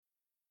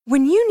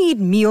When you need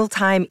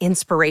mealtime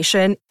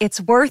inspiration,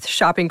 it's worth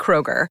shopping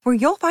Kroger, where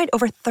you'll find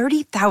over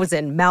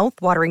 30,000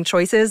 mouth-watering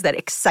choices that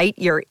excite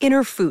your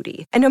inner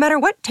foodie. And no matter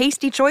what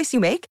tasty choice you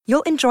make,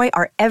 you'll enjoy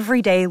our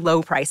everyday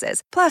low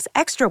prices, plus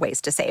extra ways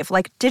to save,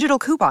 like digital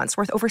coupons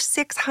worth over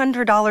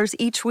 $600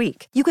 each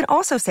week. You can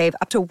also save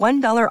up to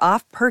 $1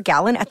 off per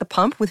gallon at the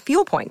pump with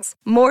fuel points.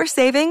 More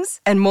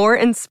savings and more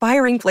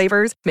inspiring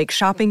flavors make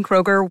shopping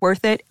Kroger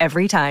worth it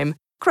every time.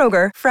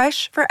 Kroger,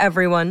 fresh for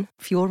everyone.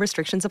 Fuel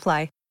restrictions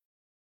apply.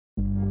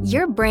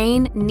 Your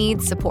brain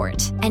needs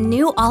support, and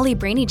new Ollie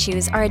Brainy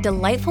Chews are a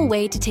delightful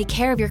way to take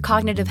care of your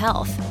cognitive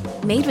health.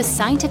 Made with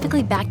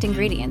scientifically backed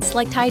ingredients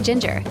like Thai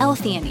ginger,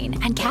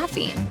 L-theanine, and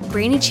caffeine,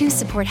 Brainy Chews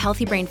support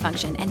healthy brain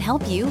function and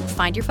help you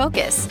find your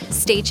focus,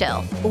 stay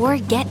chill, or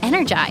get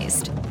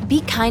energized.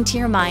 Be kind to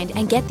your mind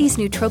and get these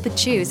nootropic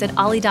chews at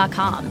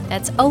ollie.com.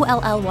 That's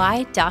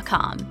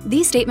OLLY.com.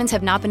 These statements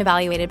have not been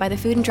evaluated by the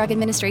Food and Drug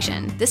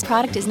Administration. This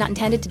product is not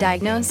intended to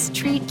diagnose,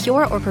 treat,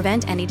 cure, or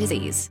prevent any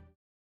disease.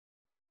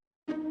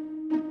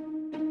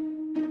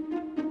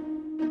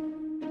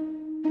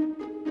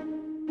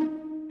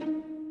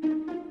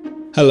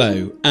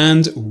 Hello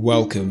and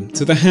welcome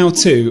to the How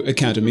To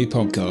Academy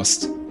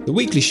podcast, the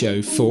weekly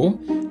show for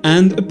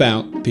and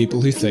about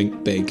people who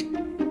think big.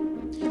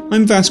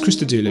 I'm Vas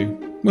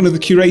Christodoulou, one of the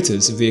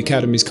curators of the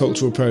Academy's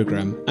cultural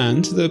programme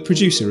and the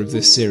producer of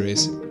this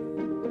series.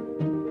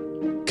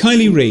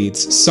 Kiley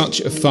Reid's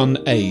Such a Fun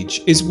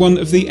Age is one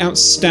of the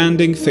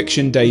outstanding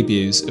fiction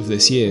debuts of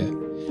this year,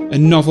 a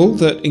novel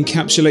that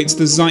encapsulates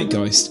the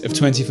zeitgeist of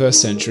 21st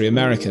century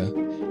America,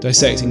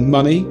 dissecting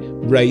money,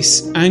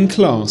 race and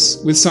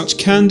class with such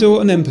candour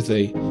and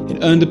empathy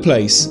it earned a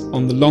place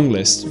on the long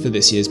list for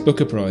this year's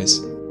Booker Prize.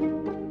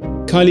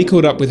 Kiley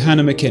caught up with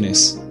Hannah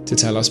McInnes to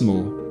tell us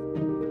more.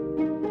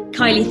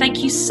 Kiley,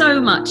 thank you so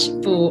much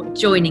for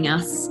joining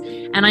us.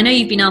 And I know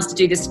you've been asked to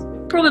do this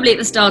probably at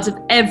the start of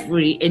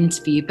every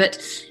interview,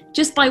 but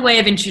just by way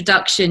of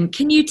introduction,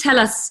 can you tell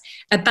us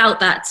about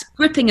that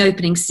gripping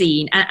opening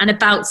scene and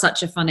about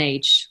Such a Fun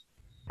Age?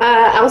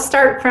 I'll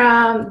start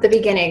from the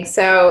beginning.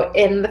 So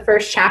in the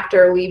first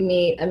chapter, we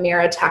meet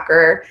Amira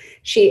Tucker.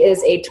 She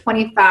is a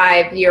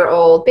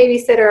 25-year-old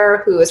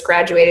babysitter who has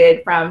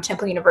graduated from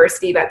Temple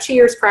University about 2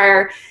 years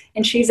prior.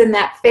 And she's in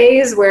that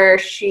phase where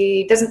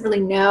she doesn't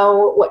really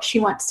know what she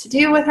wants to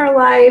do with her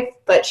life,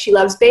 but she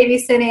loves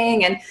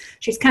babysitting and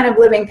she's kind of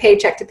living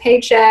paycheck to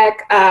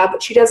paycheck.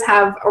 But she does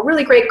have a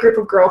really great group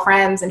of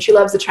girlfriends and she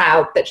loves the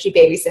child that she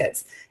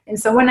babysits. And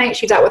so one night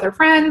she's out with her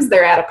friends,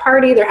 they're at a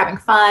party, they're having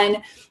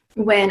fun,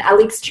 when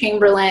Alex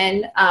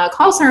Chamberlain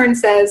calls her and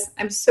says,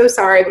 "I'm so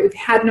sorry, but we've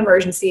had an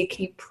emergency.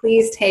 Can you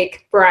please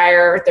take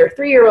Briar, their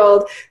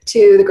 3-year-old,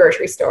 to the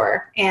grocery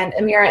store?" And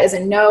Amira is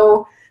in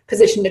no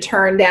position to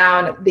turn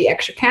down the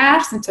extra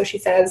cash. And so she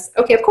says,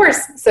 "Okay, of course."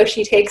 So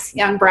she takes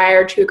young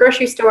Briar to a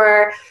grocery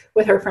store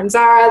with her friend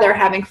Zara. They're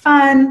having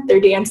fun.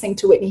 They're dancing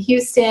to Whitney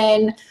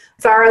Houston.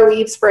 Zara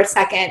leaves for a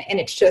second, and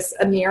it's just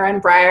Amira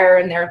and Briar,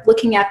 and they're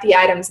looking at the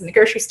items in the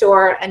grocery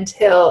store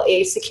until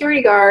a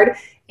security guard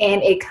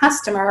and a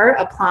customer,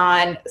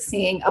 upon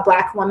seeing a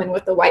Black woman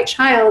with a white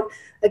child,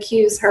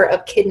 accuse her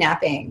of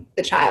kidnapping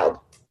the child.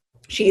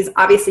 She's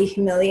obviously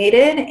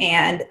humiliated,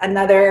 and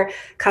another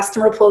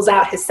customer pulls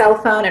out his cell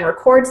phone and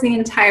records the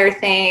entire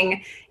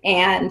thing.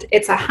 And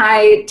it's a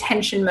high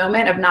tension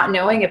moment of not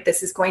knowing if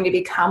this is going to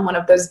become one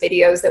of those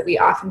videos that we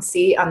often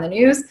see on the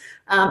news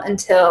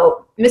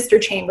until Mr.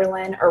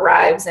 Chamberlain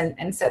arrives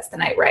and sets the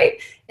night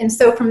right. And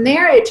so from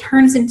there, it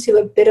turns into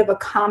a bit of a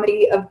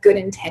comedy of good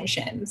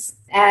intentions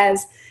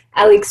as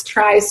Alex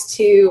tries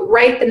to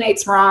right the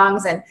night's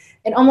wrongs and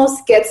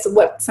almost gets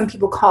what some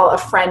people call a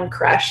friend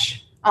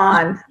crush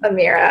on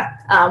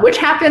Amira, which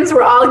happens.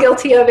 We're all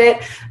guilty of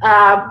it.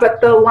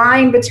 But the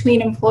line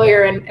between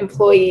employer and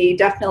employee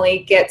definitely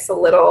gets a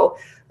little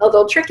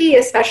tricky,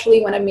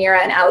 especially when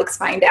Amira and Alex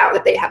find out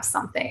that they have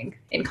something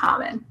in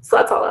common. So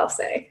that's all I'll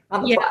say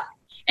on the plot.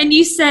 And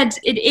you said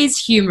it is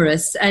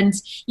humorous, and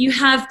you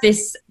have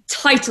this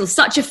title,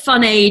 Such a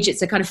Fun Age.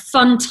 It's a kind of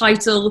fun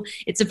title.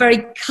 It's a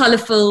very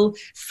colourful,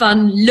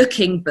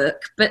 fun-looking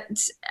book, but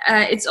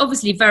it's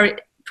obviously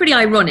pretty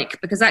ironic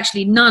because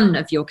actually none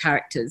of your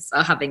characters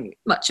are having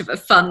much of a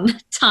fun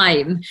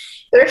time.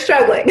 They're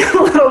struggling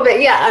a little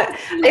bit, yeah.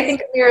 I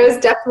think Amira is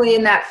definitely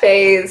in that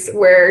phase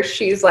where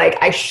she's like,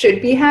 I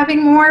should be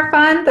having more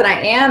fun than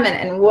I am,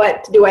 and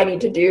what do I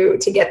need to do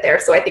to get there?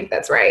 So I think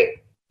that's right.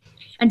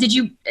 And did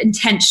you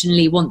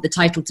intentionally want the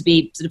title to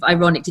be sort of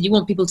ironic? Did you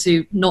want people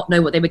to not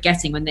know what they were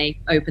getting when they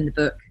opened the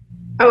book?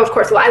 Oh, of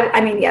course. Well, I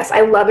mean, yes,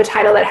 I love a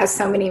title that has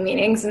so many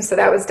meanings, and so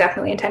that was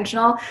definitely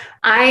intentional.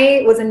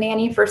 I was a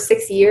nanny for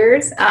 6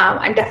 years.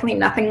 I'm definitely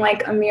nothing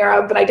like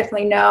Amira, but I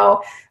definitely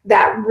know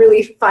that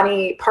really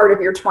funny part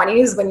of your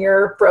 20s when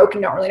you're broke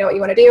and don't really know what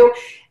you want to do.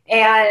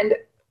 And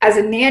as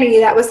a nanny,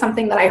 that was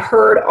something that I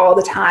heard all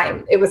the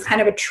time. It was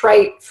kind of a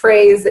trite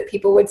phrase that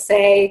people would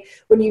say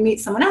when you meet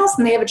someone else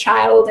and they have a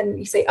child and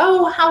you say,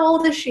 oh, how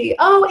old is she?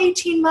 Oh,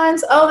 18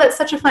 months. Oh, that's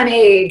such a fun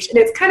age. And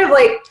it's kind of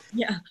like,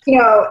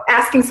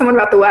 asking someone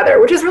about the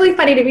weather, which is really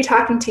funny to be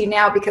talking to you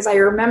now, because I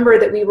remember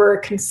that we were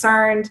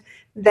concerned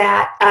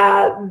that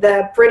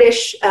the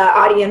British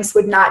audience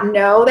would not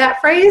know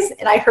that phrase.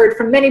 And I heard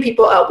from many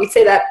people, oh, we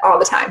say that all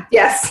the time.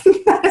 Yes,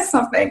 that is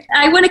something.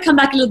 I want to come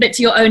back a little bit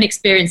to your own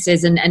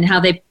experiences and how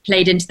they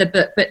played into the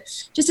book, but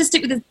just to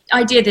stick with the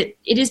idea that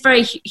it is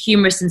very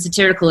humorous and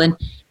satirical and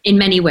in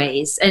many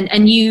ways.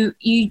 And you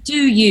do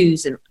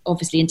use, and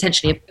obviously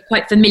intentionally, a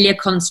quite familiar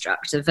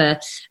construct of a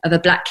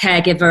black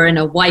caregiver and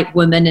a white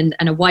woman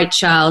and a white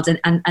child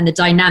and the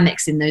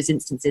dynamics in those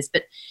instances.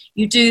 But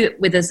you do it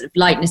with a sort of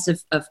lightness of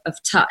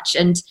touch.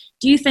 And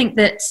do you think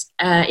that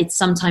it's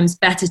sometimes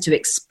better to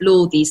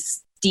explore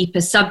these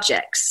deeper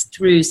subjects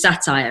through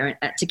satire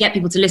to get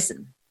people to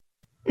listen?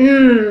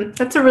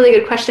 That's a really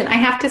good question. I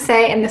have to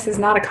say, and this is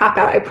not a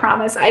cop-out, I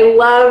promise, I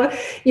love,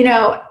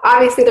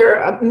 obviously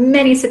there are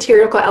many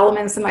satirical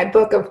elements in my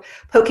book of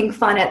poking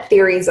fun at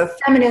theories of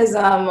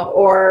feminism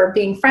or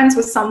being friends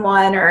with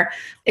someone or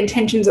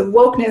intentions of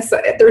wokeness.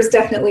 There's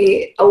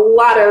definitely a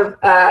lot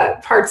of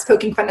parts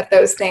poking fun at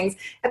those things.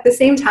 At the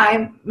same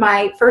time,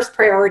 my first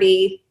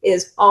priority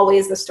is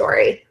always the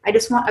story. I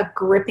just want a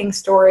gripping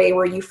story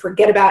where you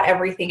forget about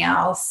everything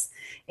else.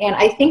 And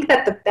I think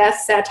that the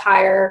best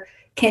satire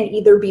can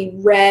either be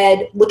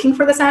read looking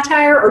for the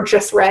satire or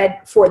just read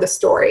for the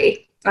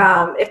story.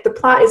 If the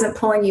plot isn't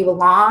pulling you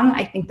along,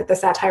 I think that the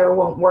satire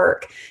won't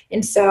work.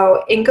 And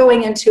so in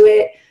going into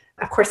it,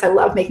 of course, I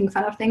love making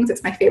fun of things.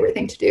 It's my favorite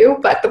thing to do,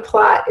 but the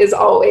plot is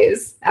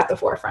always at the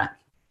forefront.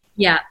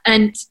 Yeah.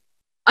 And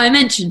I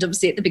mentioned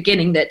obviously at the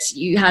beginning that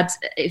you had,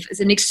 it's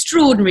an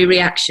extraordinary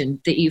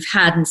reaction that you've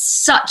had and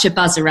such a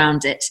buzz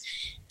around it.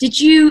 Did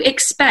you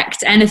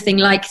expect anything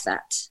like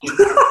that?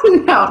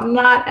 No,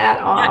 not at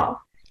all.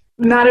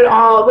 Not at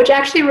all, which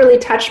actually really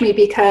touched me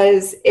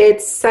because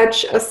it's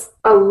such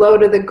a low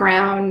to the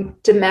ground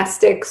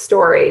domestic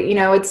story.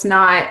 It's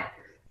not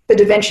the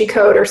Da Vinci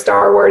Code or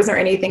Star Wars or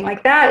anything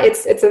like that.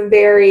 It's a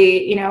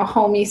very,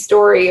 homey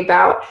story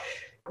about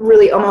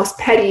really almost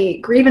petty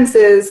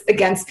grievances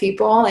against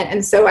people.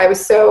 And so I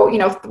was so,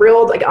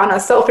 thrilled, like on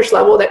a selfish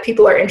level, that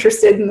people are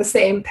interested in the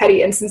same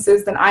petty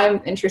instances that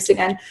I'm interested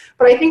in.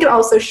 But I think it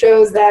also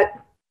shows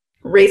that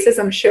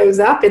racism shows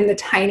up in the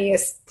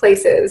tiniest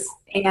places.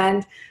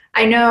 And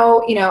I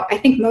know, I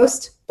think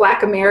most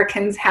Black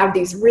Americans have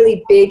these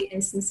really big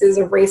instances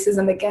of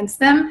racism against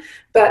them,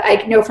 but I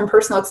know from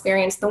personal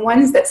experience, the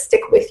ones that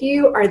stick with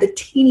you are the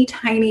teeny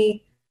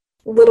tiny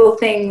little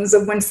things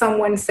of when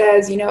someone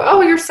says,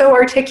 oh, you're so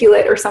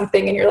articulate or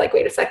something, and you're like,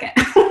 wait a second,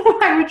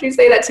 why would you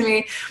say that to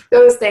me?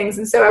 Those things.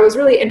 And so I was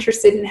really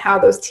interested in how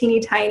those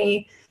teeny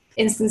tiny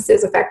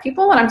instances affect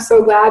people, and I'm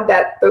so glad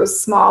that those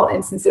small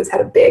instances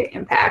had a big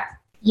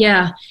impact.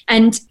 Yeah,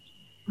 and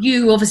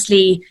you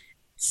obviously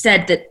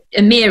said that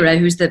Amira,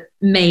 who's the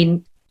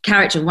main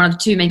character, one of the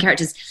two main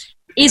characters,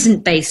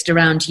 isn't based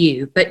around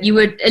you, but you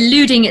were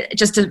alluding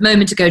just a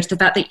moment ago to the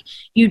fact that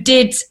you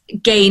did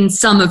gain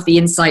some of the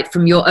insight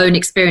from your own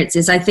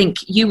experiences. I think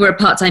you were a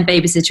part-time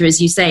babysitter,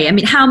 as you say. I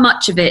mean, how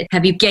much of it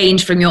have you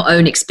gained from your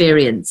own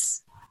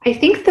experience? I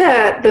think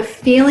the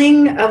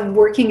feeling of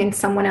working in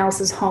someone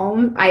else's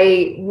home,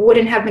 I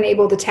wouldn't have been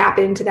able to tap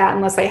into that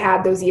unless I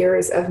had those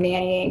years of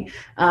nannying.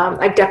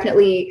 I've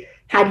definitely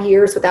had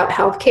years without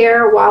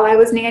healthcare while I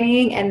was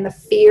nannying, and the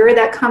fear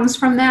that comes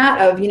from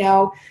that of,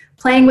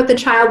 playing with the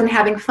child and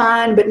having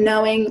fun, but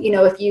knowing,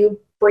 if you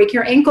break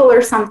your ankle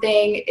or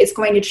something, it's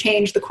going to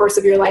change the course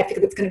of your life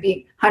because it's going to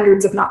be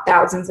hundreds, if not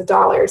thousands of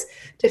dollars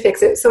to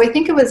fix it. So I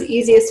think it was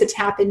easiest to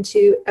tap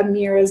into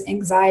Amira's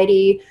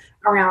anxiety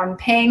around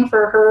paying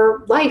for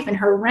her life and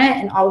her rent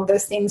and all of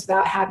those things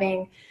without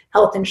having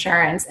health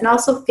insurance, and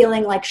also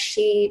feeling like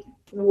she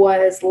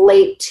was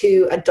late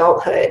to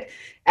adulthood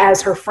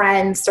as her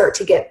friends start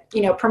to get,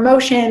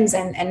 promotions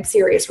and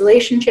serious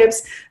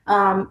relationships.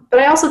 But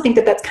I also think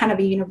that that's kind of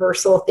a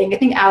universal thing. I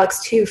think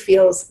Alex too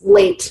feels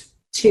late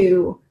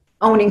to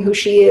owning who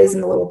she is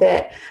in a little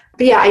bit.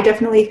 But yeah, I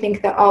definitely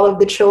think that all of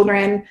the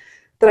children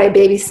that I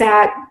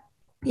babysat,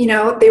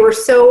 they were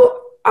so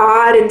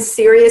odd and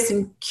serious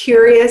and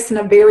curious in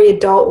a very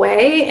adult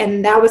way.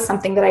 And that was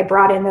something that I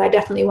brought in that I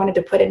definitely wanted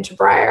to put into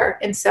Briar.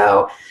 And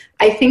so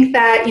I think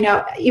that,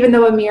 even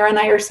though Amira and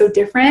I are so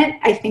different,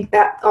 I think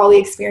that all the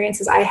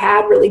experiences I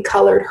had really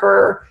colored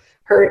her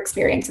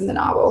experience in the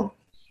novel.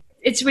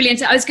 It's really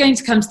interesting. I was going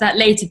to come to that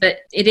later, but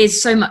it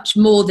is so much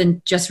more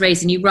than just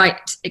race. And you write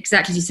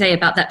exactly as you say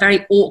about that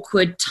very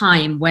awkward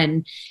time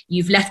when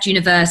you've left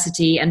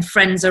university and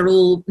friends are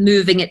all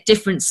moving at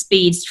different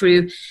speeds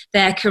through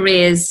their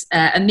careers.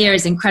 Amira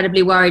is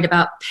incredibly worried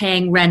about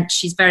paying rent.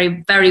 She's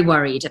very, very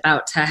worried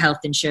about her health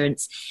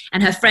insurance.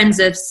 And her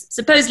friends are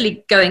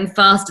supposedly going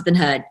faster than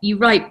her. You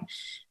write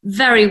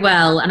very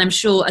well, and I'm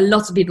sure a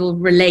lot of people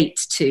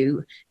relate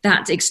to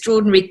that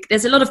extraordinary.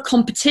 There's a lot of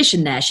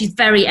competition there. She's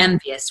very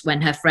envious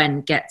when her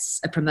friend gets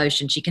a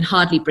promotion. She can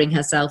hardly bring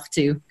herself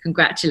to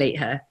congratulate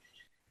her.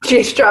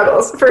 She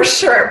struggles for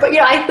sure. But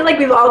I feel like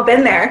we've all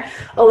been there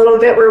a little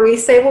bit where we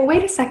say, well,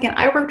 wait a second,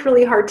 I worked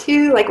really hard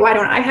too. Like, why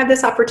don't I have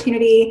this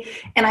opportunity?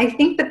 And I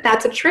think that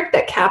that's a trick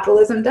that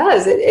capitalism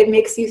does. It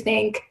makes you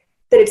think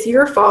that it's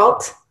your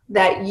fault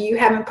that you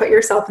haven't put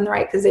yourself in the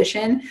right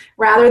position,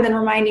 rather than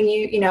reminding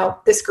you,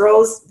 this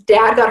girl's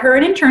dad got her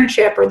an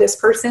internship, or this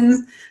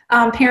person's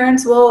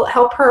parents will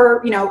help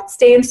her,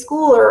 stay in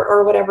school,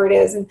 or whatever it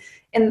is.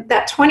 And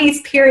that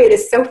 20s period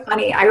is so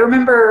funny. I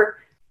remember,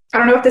 I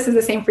don't know if this is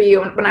the same for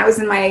you. When I was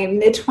in my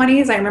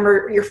mid-20s, I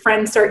remember your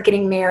friends start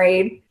getting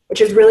married, which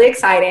is really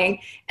exciting.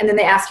 And then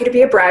they ask you to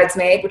be a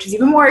bridesmaid, which is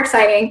even more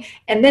exciting.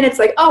 And then it's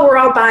like, oh, we're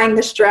all buying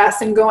this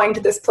dress and going to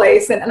this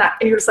place. And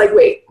you're just like,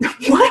 wait,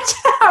 what?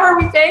 How are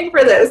we paying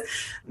for this?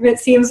 And it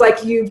seems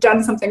like you've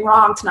done something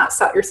wrong to not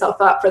set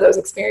yourself up for those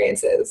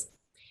experiences.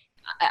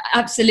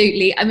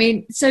 Absolutely. I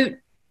mean, so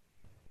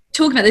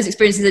talking about those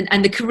experiences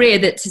and the career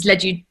that has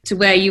led you to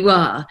where you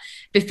are,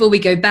 before we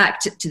go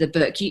back to the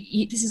book,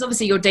 this is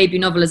obviously your debut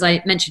novel, as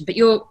I mentioned, but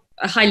you're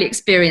a highly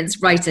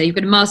experienced writer. You've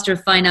got a Master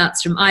of Fine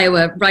Arts from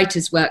Iowa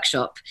Writers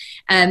Workshop,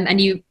 and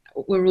you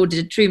were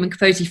awarded a Truman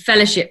Capote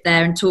Fellowship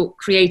there and taught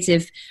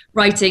creative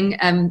writing.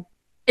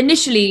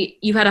 Initially,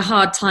 you had a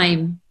hard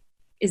time,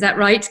 is that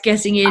right,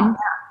 getting in?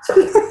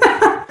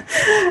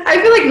 I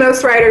feel like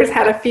most writers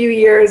had a few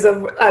years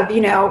of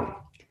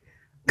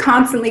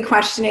constantly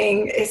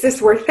questioning, is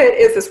this worth it?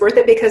 Is this worth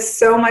it? Because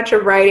so much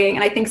of writing,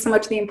 and I think so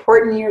much of the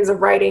important years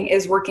of writing,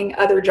 is working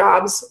other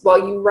jobs while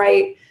you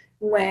write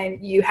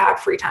when you have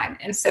free time.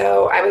 And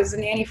so I was a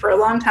nanny for a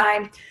long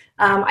time.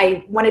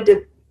 I wanted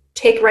to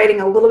take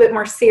writing a little bit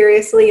more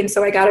seriously, and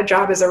so I got a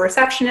job as a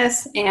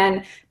receptionist,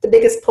 and the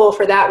biggest pull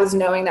for that was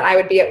knowing that I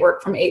would be at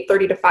work from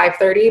 8:30 to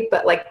 5:30,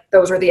 but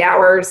those were the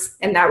hours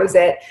and that was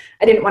it.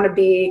 I didn't want to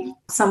be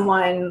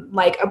someone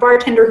like a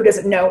bartender who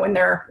doesn't know when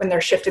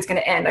their shift is going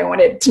to end. I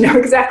wanted to know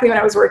exactly when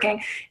I was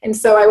working, and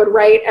so I would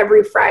write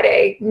every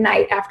Friday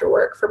night after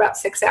work for about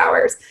 6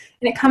 hours.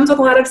 And it comes with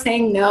a lot of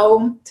saying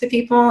no to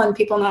people and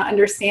people not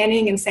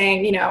understanding and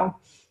saying,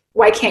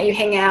 why can't you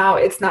hang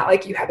out? It's not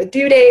like you have a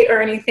due date or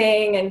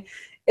anything.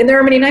 And there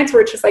are many nights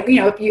where it's just like,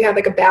 if you have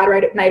a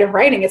bad night of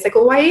writing, it's like,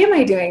 well, why am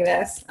I doing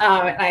this?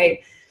 And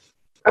I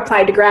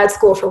applied to grad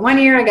school for 1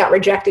 year. I got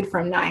rejected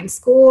from 9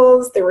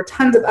 schools. There were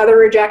tons of other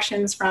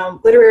rejections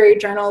from literary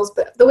journals.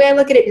 But the way I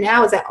look at it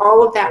now is that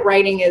all of that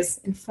writing is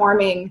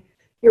informing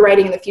your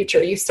writing in the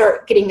future. You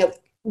start getting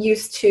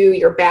used to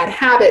your bad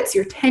habits,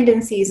 your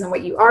tendencies, and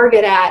what you are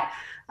good at.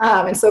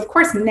 And so, of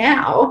course,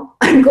 now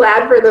I'm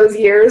glad for those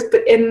years,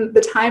 but in the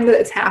time that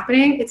it's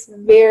happening, it's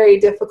very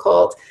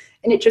difficult.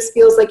 And it just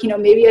feels like,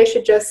 maybe I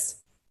should just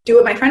do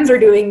what my friends are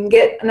doing and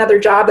get another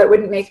job that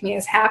wouldn't make me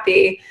as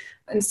happy.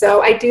 And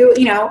so I do,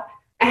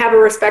 I have a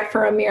respect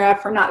for Amira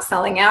for not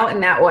selling out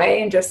in that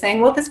way and just saying,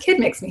 well, this kid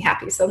makes me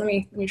happy, so let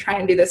me try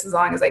and do this as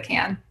long as I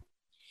can.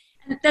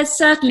 There's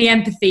certainly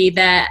empathy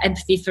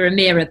for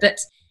Amira, but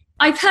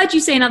I've heard you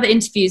say in other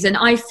interviews, and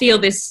I feel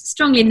this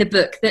strongly in the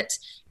book, that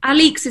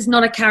Alix is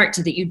not a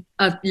character that you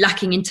are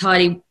lacking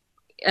entirely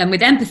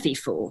with empathy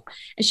for.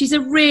 And she's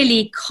a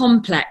really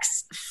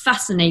complex,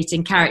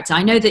 fascinating character.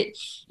 I know that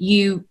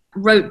you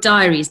wrote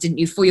diaries, didn't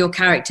you, for your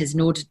characters in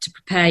order to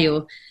prepare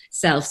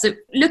yourself. So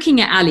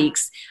looking at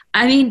Alix,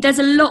 I mean, there's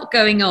a lot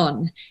going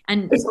on.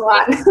 And there's a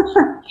lot.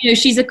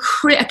 She's a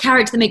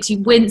character that makes you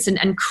wince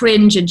and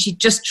cringe, and she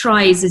just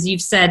tries, as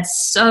you've said,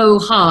 so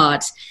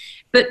hard.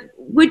 But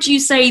would you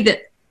say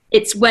that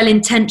it's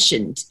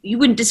well-intentioned? You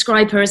wouldn't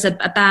describe her as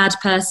a bad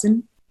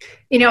person?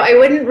 I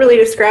wouldn't really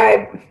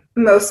describe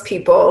most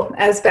people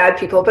as bad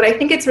people, but I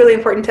think it's really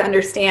important to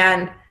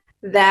understand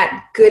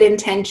that good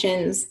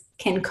intentions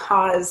can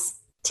cause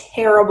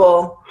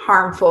terrible,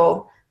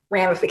 harmful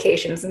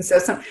ramifications. And so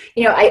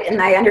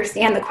I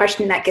understand the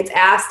question that gets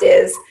asked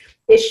is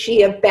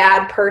she a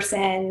bad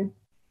person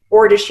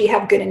or does she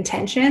have good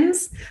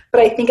intentions?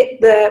 But I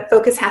think the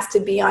focus has to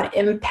be on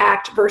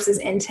impact versus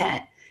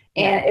intent.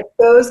 And if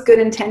those good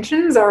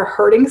intentions are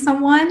hurting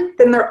someone,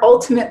 then they're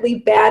ultimately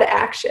bad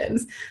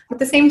actions. At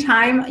the same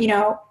time,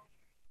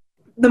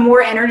 the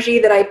more energy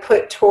that I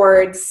put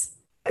towards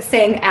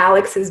saying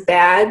Alix is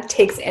bad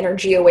takes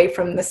energy away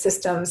from the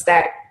systems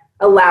that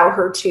allow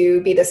her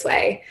to be this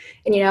way.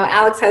 And,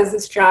 Alix has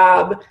this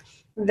job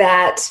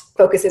that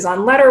focuses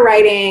on letter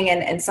writing,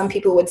 and some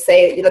people would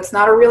say that's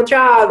not a real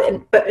job.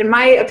 But in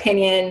my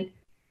opinion,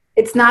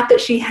 it's not that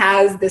she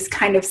has this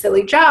kind of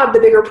silly job. The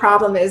bigger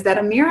problem is that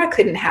Amira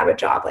couldn't have a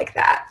job like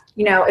that.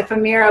 If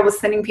Amira was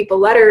sending people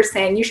letters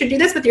saying, you should do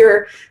this with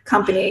your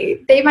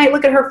company, they might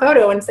look at her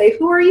photo and say,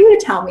 who are you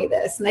to tell me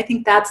this? And I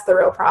think that's the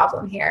real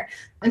problem here.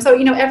 And so,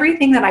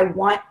 everything that I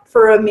want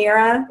for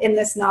Amira in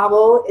this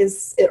novel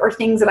are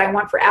things that I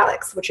want for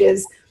Alix, which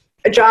is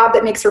a job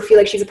that makes her feel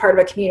like she's a part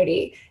of a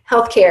community,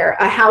 healthcare,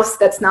 a house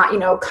that's not,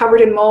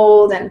 covered in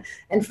mold,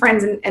 and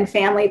friends and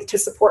family to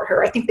support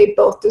her. I think they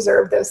both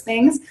deserve those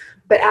things.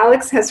 But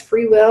Alix has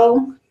free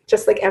will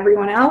just like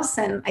everyone else.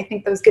 And I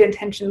think those good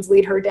intentions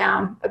lead her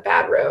down a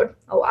bad road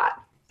a lot.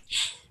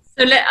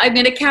 So I'm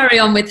going to carry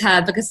on with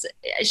her because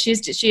she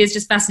is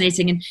just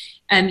fascinating.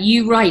 And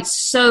you write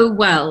so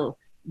well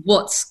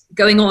what's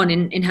going on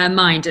in her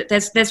mind.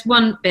 There's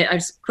one bit, I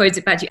just quote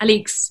it back to you.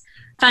 Alix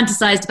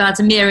fantasized about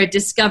Amira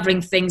discovering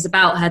things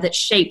about her that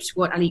shaped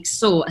what Alix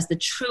saw as the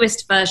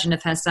truest version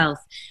of herself.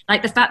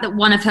 Like the fact that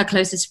one of her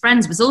closest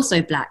friends was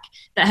also black,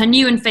 that her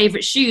new and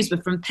favorite shoes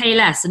were from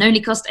Payless and only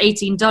cost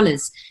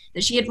 $18,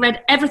 that she had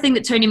read everything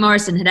that Toni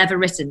Morrison had ever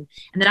written,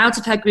 and that out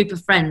of her group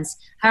of friends,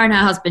 her and her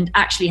husband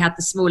actually had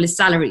the smallest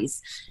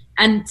salaries.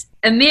 And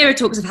Amira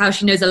talks of how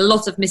she knows a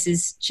lot of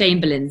Mrs.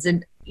 Chamberlains,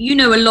 and you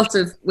know a lot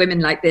of women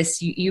like this.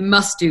 You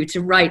must do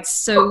to write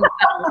so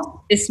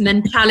well, this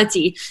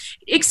mentality.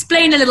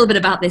 Explain a little bit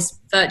about this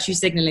virtue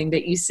signaling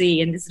that you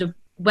see and this sort of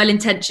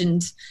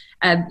well-intentioned,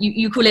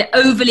 you call it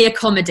overly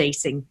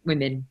accommodating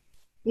women.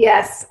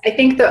 Yes, I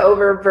think the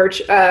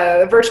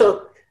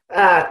virtual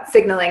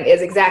signaling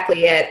is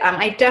exactly it.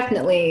 I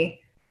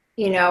definitely,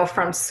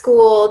 from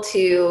school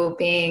to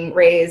being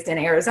raised in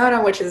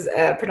Arizona, which is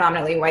a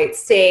predominantly white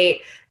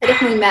state, I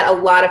definitely met a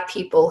lot of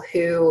people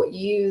who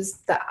use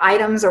the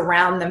items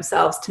around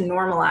themselves to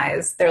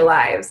normalize their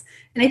lives.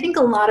 And I think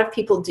a lot of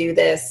people do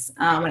this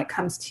when it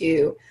comes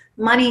to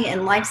money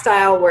and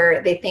lifestyle,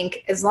 where they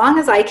think as long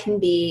as I can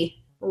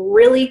be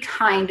really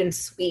kind and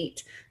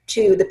sweet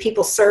to the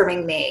people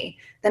serving me,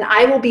 then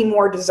I will be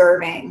more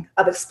deserving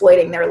of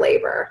exploiting their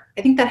labor.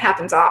 I think that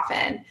happens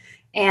often.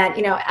 And,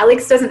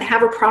 Alix doesn't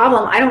have a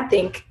problem, I don't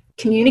think,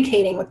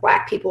 communicating with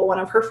Black people. One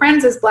of her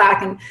friends is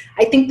Black, and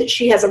I think that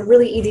she has a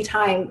really easy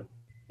time,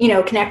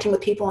 connecting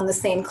with people in the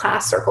same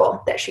class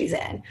circle that she's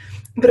in.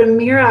 But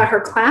Amira,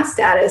 her class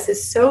status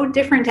is so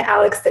different to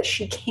Alix that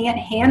she can't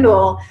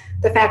handle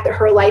the fact that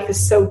her life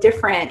is so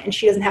different and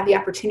she doesn't have the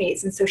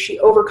opportunities. And so she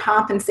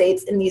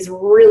overcompensates in these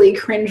really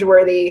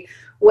cringeworthy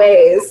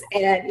ways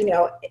and,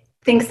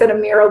 thinks that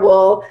Amira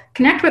will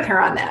connect with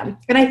her on them.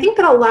 And I think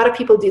that a lot of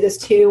people do this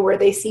too, where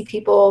they see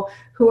people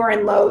who are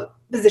in low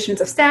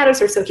positions of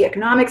status or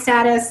socioeconomic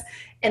status,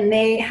 and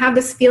they have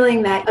this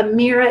feeling that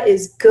Amira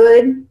is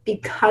good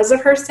because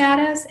of her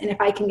status, and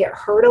if I can get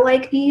her to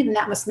like me, then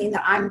that must mean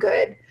that I'm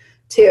good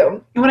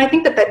too. And what I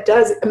think that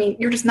does,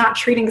 you're just not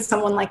treating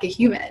someone like a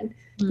human.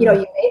 Mm-hmm. You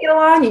may get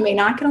along, you may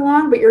not get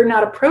along, but you're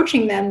not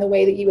approaching them the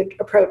way that you would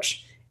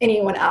approach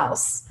anyone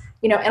else.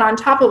 And on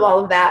top of all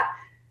of that,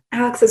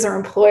 Alix is her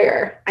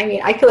employer.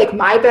 I feel like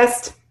my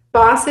best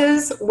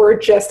bosses were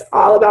just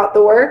all about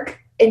the work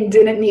and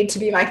didn't need to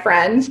be my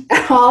friend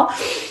at all.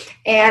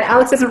 And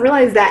Alix doesn't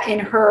realize that in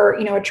her,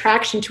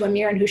 attraction to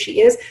Amira and who she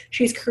is,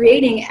 she's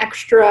creating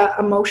extra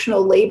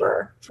emotional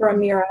labor for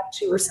Amira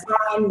to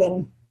respond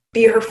and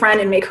be her friend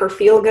and make her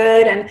feel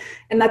good.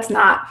 And that's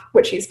not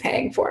what she's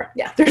paying for.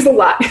 Yeah, there's a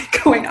lot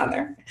going on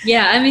there.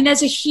 Yeah,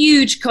 there's a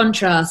huge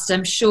contrast,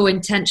 I'm sure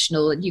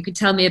intentional, you could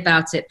tell me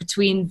about it,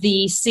 between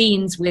the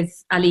scenes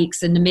with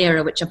Alix and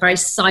Amira, which are very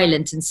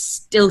silent and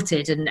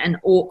stilted and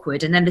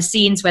awkward, and then the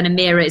scenes when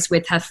Amira is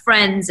with her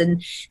friends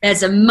and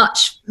there's a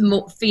much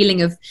more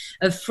feeling of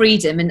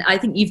freedom. And I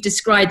think you've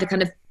described the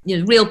kind of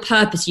real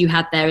purpose you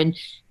had there in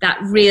that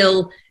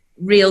real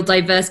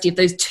diversity of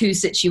those two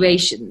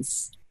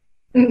situations.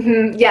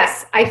 Mm-hmm.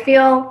 Yes, I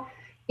feel,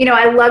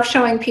 I love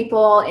showing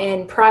people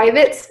in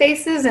private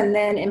spaces and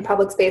then in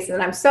public spaces.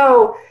 And I'm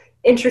so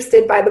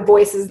interested by the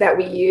voices that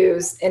we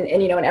use in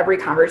every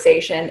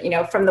conversation,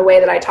 from the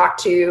way that I talk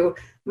to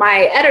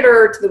my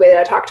editor to the way that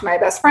I talk to my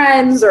best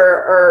friends,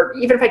 or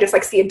even if I just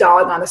see a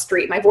dog on the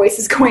street, my voice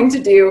is going to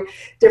do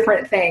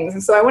different things.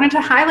 And so I wanted to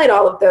highlight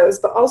all of those,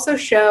 but also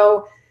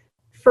show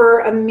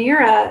for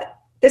Amira,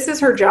 this is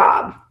her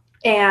job.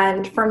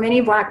 And for many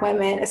Black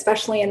women,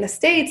 especially in the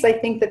States, I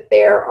think that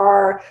there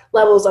are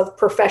levels of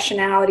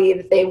professionality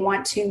that they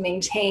want to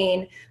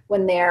maintain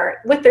when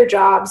they're with their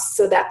jobs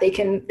so that they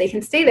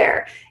can stay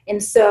there.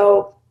 And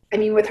so,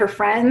 with her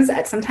friends,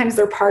 sometimes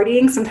they're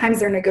partying, sometimes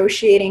they're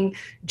negotiating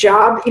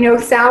job,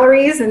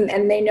 salaries,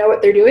 and they know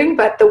what they're doing,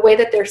 but the way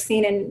that they're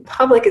seen in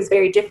public is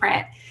very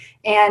different.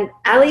 And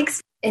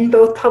Alix, in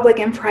both public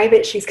and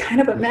private, she's kind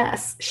of a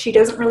mess. She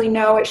doesn't really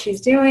know what she's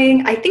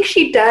doing. I think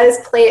she does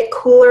play it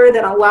cooler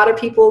than a lot of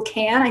people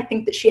can. I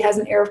think that she has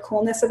an air of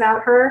coolness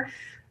about her.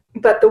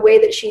 But the way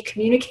that she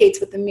communicates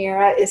with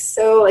Amira is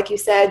so, like you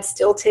said,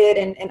 stilted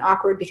and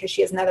awkward because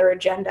she has another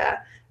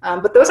agenda.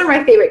 But those are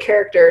my favorite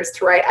characters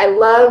to write. I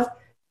love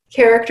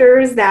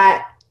characters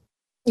that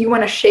you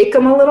want to shake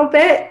them a little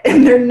bit,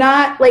 and they're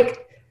not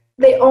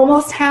they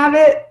almost have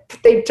it,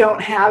 but they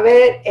don't have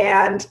it,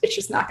 and it's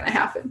just not going to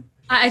happen.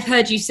 I've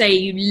heard you say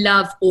you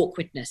love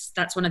awkwardness.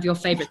 That's one of your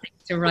favorite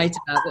things to write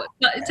about.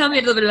 Tell me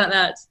a little bit about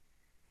that.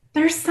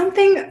 There's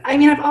something,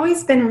 I've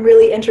always been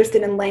really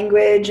interested in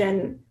language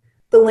and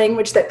the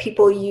language that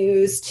people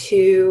use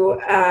to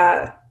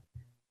kind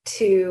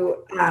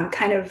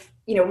of,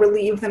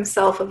 relieve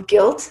themselves of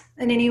guilt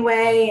in any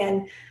way.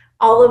 And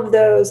all of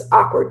those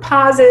awkward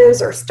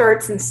pauses or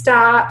starts and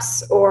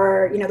stops,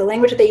 or, the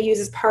language that they use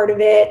is part of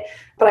it.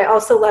 but I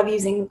also love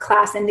using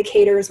class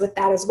indicators with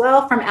that as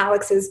well from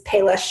Alex's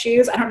Payless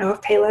Shoes. I don't know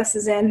if Payless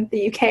is in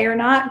the UK or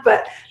not,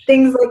 but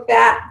things like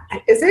that.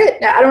 Is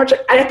it? No,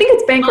 I think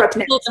it's bankrupt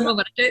now.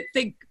 I don't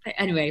think.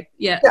 Anyway,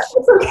 yeah. It's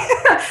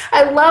okay.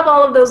 I love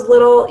all of those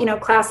little,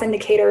 class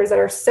indicators that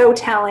are so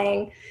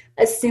telling.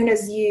 As soon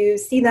as you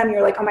see them,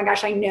 you're like, oh my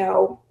gosh, I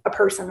know a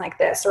person like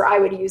this, or I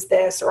would use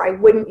this, or I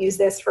wouldn't use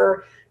this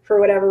for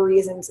whatever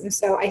reasons. And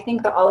so I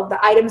think that all of the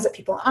items that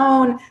people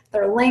own,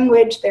 their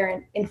language,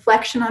 their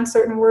inflection on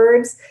certain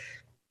words,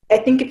 I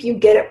think if you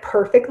get it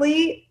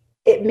perfectly,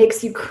 it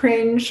makes you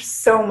cringe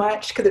so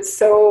much because it's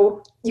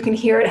so, you can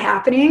hear it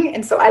happening.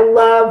 And so I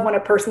love when a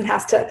person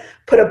has to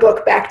put a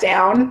book back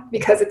down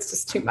because it's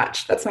just too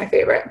much. That's my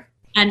favorite.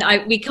 And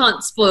we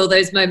can't spoil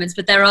those moments,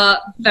 but there are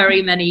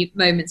very many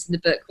moments in the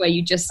book where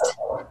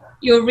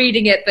you're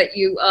reading it, but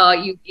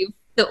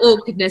the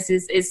awkwardness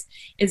is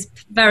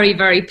very,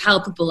 very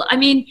palpable. I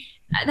mean,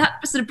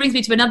 that sort of brings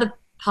me to another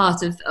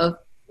part of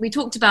we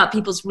talked about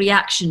people's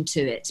reaction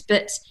to it,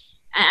 but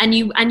and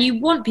you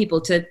want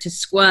people to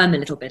squirm a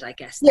little bit, I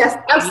guess. Yes,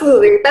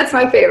 absolutely. That's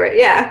my favorite.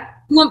 Yeah.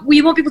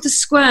 You want people to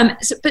squirm,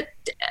 but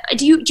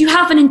do you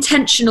have an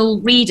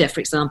intentional reader, for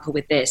example,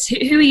 with this?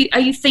 Who are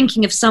you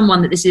thinking of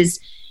someone that this is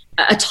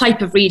a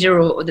type of reader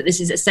or that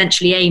this is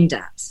essentially aimed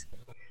at?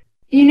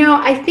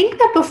 I think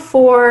that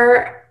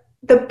before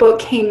the book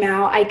came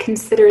out, I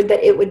considered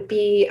that it would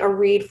be a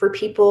read for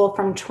people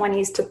from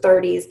 20s to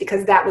 30s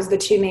because that was the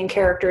two main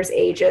characters'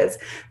 ages.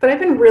 But I've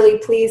been really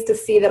pleased to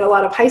see that a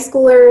lot of high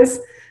schoolers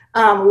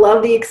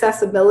love the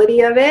accessibility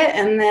of it.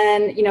 And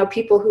then,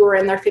 people who are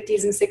in their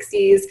 50s and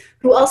 60s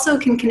who also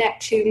can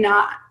connect to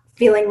not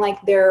feeling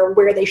like they're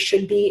where they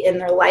should be in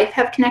their life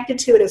have connected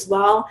to it as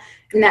well.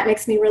 And that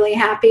makes me really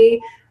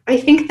happy. I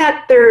think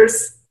that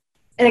there's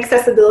an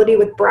accessibility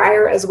with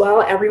Briar as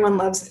well. Everyone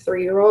loves a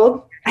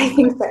 3-year-old. I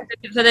think that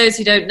for those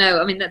who don't know,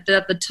 I mean,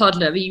 the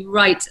toddler, you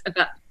write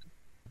about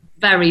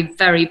very,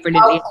 very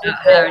brilliantly about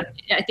her.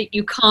 I think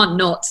you can't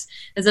not.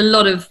 There's a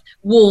lot of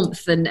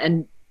warmth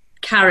and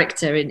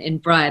character in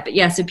Briar, but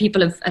yeah, so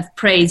people have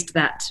praised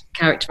that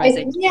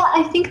characterization.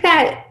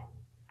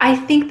 I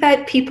think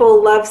that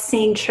people love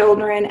seeing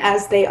children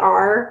as they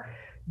are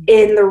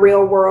in the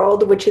real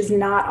world, which is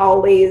not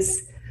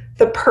always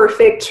the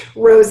perfect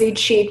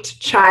rosy-cheeked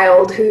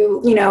child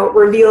who,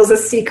 reveals a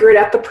secret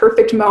at the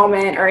perfect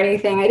moment or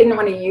anything. I didn't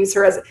want to use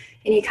her as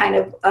any kind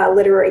of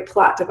literary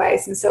plot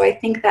device. And so I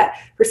think that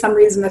for some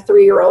reason, the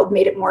 3-year-old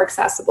made it more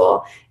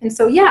accessible. And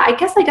so, yeah, I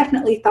guess I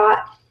definitely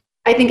thought,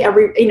 I think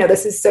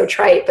this is so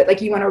trite, but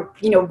like you want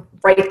to,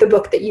 write the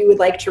book that you would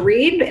like to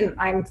read. And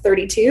I'm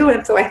 32.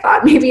 And so I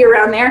thought maybe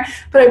around there,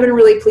 but I've been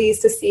really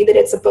pleased to see that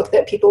it's a book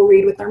that people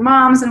read with their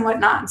moms and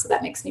whatnot. And so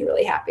that makes me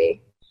really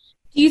happy.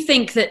 Do you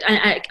think that,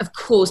 of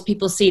course,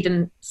 people see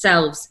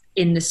themselves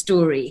in the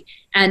story?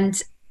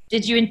 And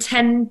did you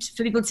intend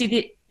for people to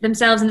see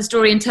themselves in the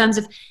story in terms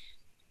of,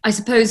 I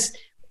suppose,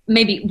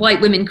 maybe white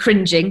women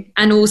cringing,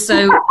 and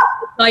also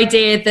the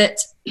idea that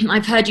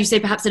I've heard you say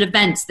perhaps at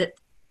events that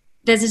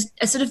there's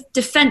a sort of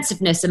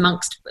defensiveness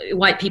amongst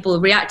white people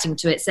reacting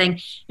to it,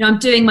 saying, I'm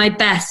doing my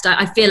best.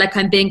 I feel like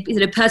I'm being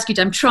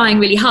persecuted. I'm trying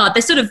really hard.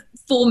 They're sort of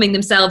forming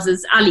themselves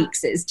as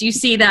Alexes. Do you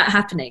see that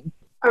happening?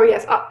 Oh,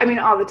 yes. I mean,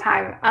 all the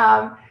time.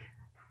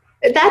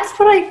 That's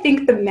what I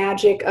think the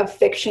magic of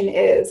fiction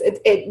is.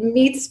 It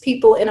meets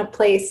people in a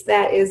place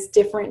that is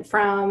different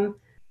from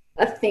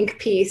a think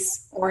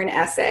piece or an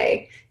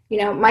essay.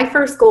 My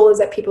first goal is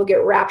that people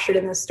get raptured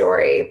in the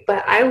story,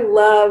 but I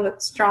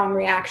love strong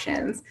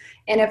reactions.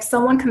 And if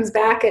someone comes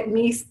back at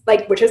me,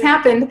 like which has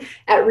happened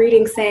at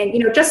reading,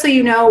 saying, just so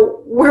you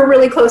know, we're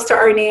really close to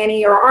our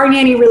nanny, or our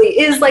nanny really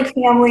is like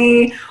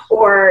family,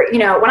 or,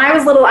 when I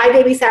was little, I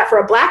babysat for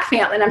a Black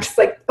family, and I'm just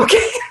like,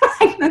 okay,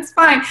 that's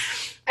fine.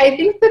 I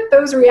think that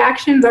those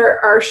reactions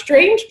are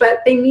strange,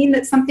 but they mean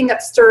that something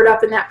got stirred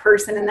up in that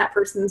person, and that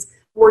person's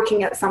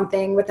working at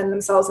something within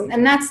themselves.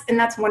 And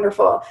that's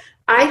wonderful.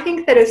 I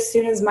think that as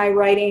soon as my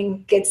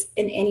writing gets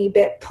in any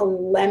bit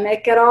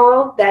polemic at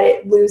all, that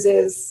it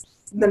loses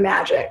the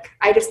magic.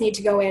 I just need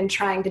to go in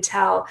trying to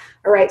tell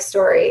a right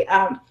story.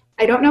 I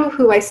don't know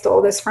who I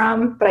stole this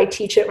from, but I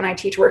teach it when I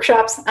teach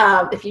workshops.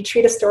 If you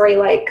treat a story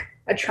like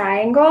a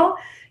triangle,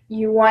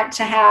 you want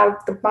to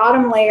have the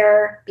bottom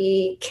layer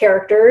be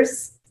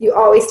characters. You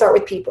always start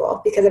with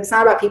people, because if it's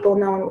not about people,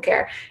 no one will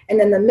care. And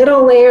then the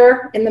middle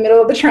layer in the middle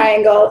of the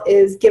triangle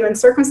is given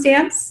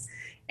circumstance.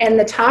 And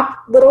the top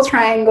little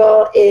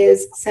triangle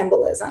is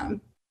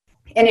symbolism.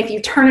 And if you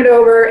turn it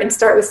over and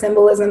start with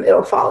symbolism,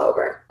 it'll fall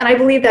over. And I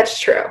believe that's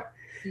true.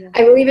 Yeah.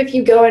 I believe if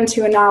you go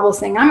into a novel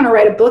saying, I'm going to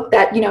write a book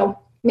that,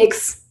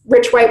 makes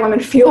rich white women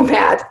feel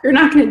bad, you're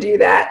not going to do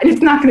that. And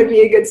it's not going to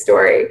be a good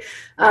story.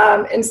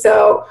 And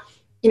so,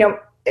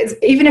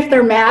 even if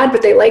they're mad,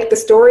 but they like the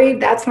story,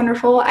 that's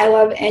wonderful. I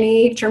love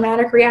any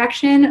dramatic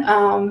reaction.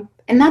 And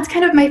that's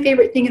kind of my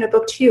favorite thing in a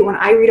book too. When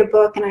I read a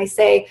book and I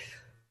say,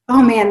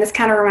 oh man, this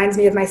kind of reminds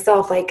me of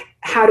myself. Like,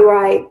 how do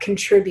I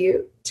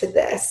contribute to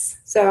this?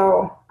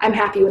 So I'm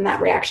happy when that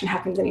reaction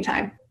happens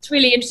anytime. It's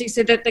really interesting.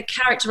 So that the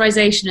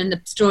characterization and the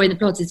story and the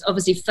plot is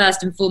obviously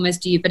first and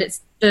foremost to you, but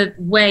it's the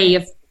way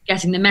of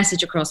getting the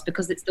message across,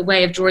 because it's the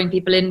way of drawing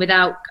people in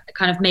without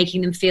kind of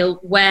making them feel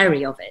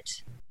wary of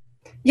it.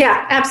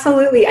 Yeah,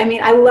 absolutely. I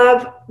mean,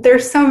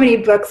 there's so many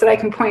books that I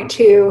can point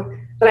to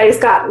that I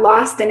just got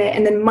lost in it.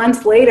 And then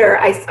months later,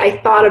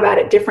 I thought about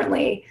it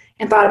differently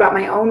and thought about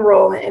my own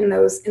role in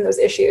those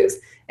issues.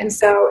 And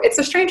so it's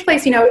a strange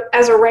place,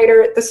 as a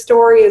writer, the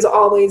story is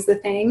always the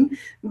thing,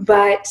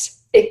 but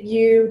if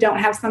you don't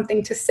have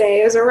something to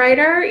say as a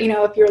writer,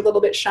 if you're a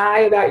little bit shy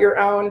about your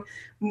own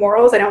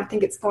morals, I don't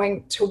think it's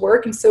going to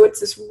work. And so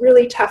it's this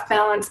really tough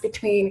balance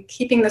between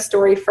keeping the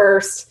story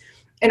first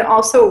and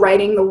also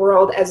writing the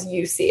world as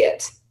you see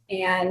it.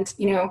 And,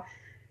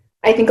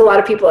 I think a lot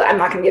of people, I'm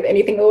not going to give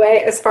anything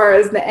away as far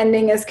as the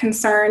ending is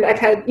concerned. I've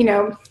had,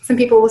 some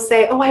people will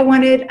say, oh, I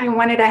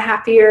wanted a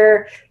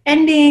happier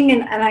ending.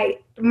 And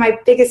my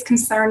biggest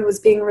concern was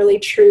being really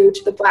true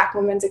to the Black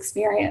woman's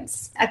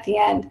experience at the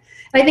end.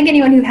 And I think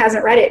anyone who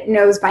hasn't read it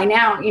knows by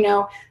now,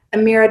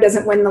 Amira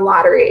doesn't win the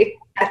lottery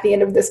at the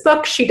end of this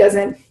book. She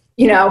doesn't,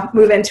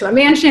 move into a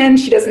mansion.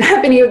 She doesn't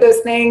have any of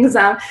those things.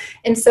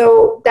 And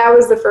so that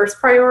was the first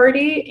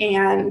priority.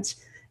 And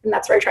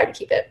that's where I tried to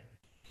keep it.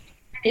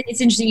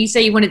 It's interesting. You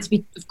say you want it to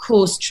be, of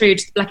course, true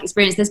to the Black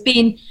experience. There's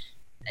been,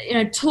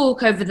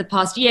 talk over the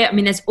past year. I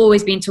mean, there's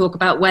always been talk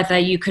about whether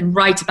you can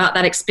write about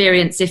that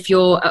experience if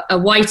you're a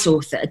white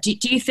author. Do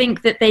you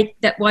think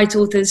that white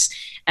authors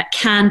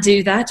can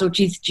do that, or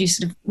do you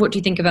what do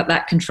you think about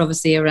that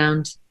controversy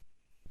around?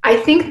 I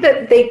think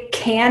that they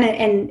can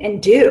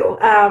and do.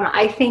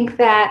 I think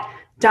that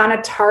Donna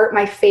Tartt,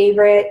 my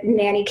favorite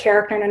nanny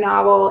character in a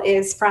novel,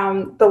 is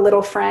from The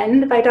Little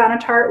Friend by Donna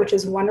Tartt, which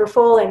is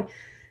wonderful. And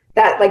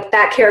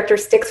that character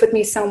sticks with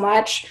me so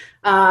much.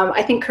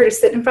 I think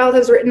Curtis Sittenfeld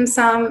has written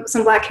some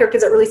Black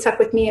characters that really stuck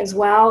with me as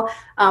well.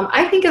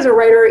 I think as a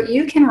writer,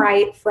 you can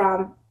write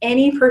from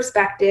any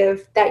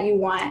perspective that you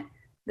want.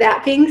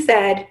 That being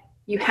said,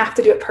 you have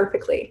to do it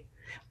perfectly,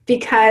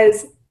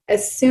 because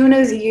as soon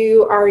as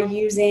you are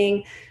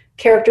using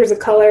characters of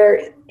color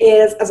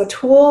as a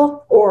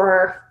tool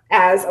or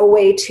as a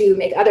way to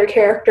make other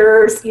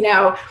characters,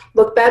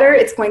 look better,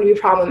 it's going to be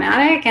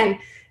problematic.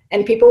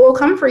 And people will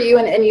come for you,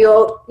 and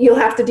you'll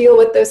have to deal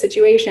with those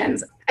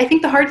situations. I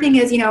think the hard thing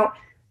is,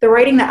 the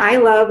writing that I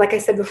love, like I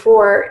said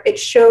before, it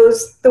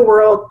shows the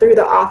world through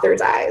the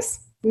author's eyes,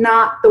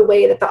 not the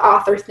way that the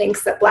author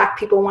thinks that Black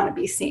people want to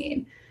be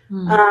seen.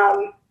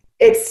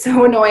 It's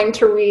so annoying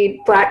to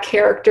read Black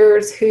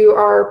characters who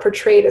are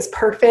portrayed as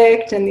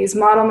perfect and these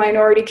model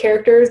minority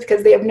characters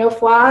because they have no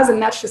flaws,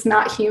 and that's just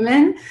not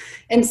human.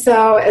 And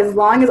so as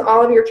long as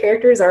all of your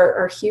characters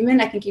are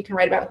human, I think you can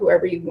write about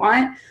whoever you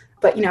want.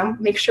 But,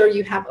 make sure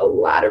you have a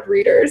lot of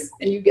readers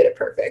and you get it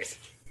perfect.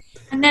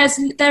 And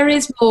there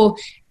is more.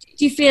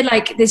 Do you feel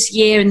like this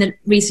year, in the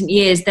recent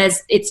years,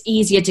 it's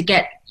easier to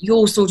get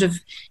your sort of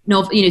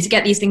novel, to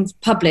get these things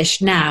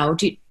published now?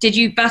 Did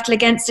you battle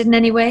against it in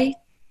any way?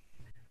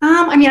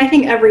 I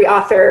think every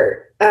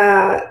author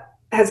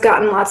has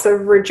gotten lots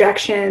of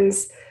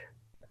rejections.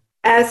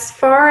 As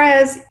far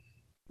as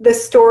the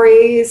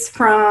stories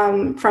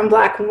from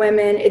Black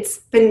women, it's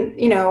been,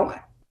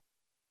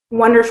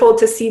 wonderful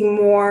to see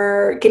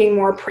getting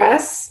more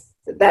press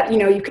that,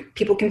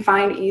 people can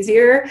find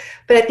easier.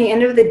 But at the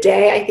end of the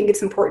day, I think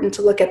it's important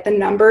to look at the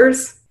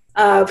numbers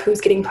of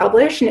who's getting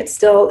published, and it's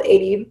still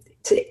 80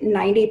 to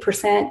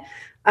 90%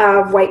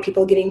 of white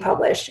people getting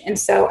published. And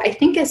so I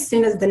think as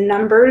soon as the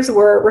numbers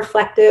were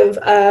reflective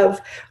of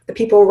the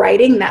people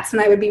writing, that's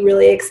when I would be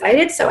really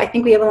excited. So I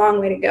think we have a long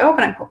way to go,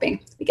 but I'm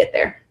hoping we get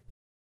there.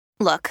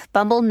 Look,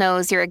 Bumble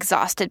knows you're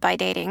exhausted by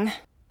dating.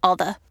 All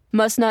the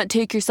must not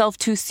take yourself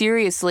too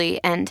seriously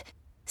and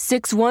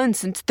 6'1"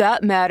 since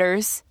that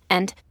matters.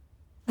 And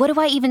what do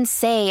I even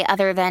say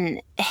other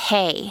than,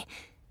 hey?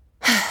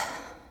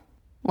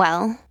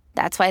 Well,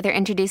 that's why they're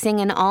introducing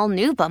an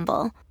all-new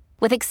Bumble,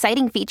 with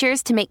exciting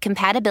features to make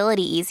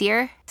compatibility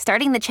easier,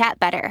 starting the chat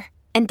better,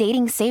 and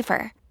dating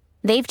safer.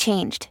 They've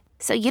changed,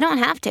 so you don't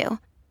have to.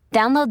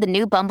 Download the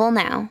new Bumble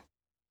now.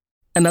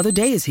 Another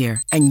day is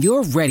here, and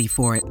you're ready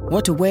for it.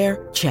 What to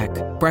wear? Check.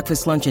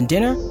 Breakfast, lunch, and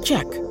dinner?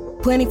 Check.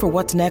 Planning for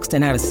what's next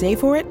and how to save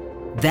for it?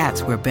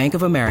 That's where Bank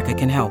of America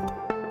can help.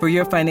 For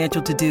your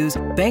financial to-dos,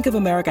 Bank of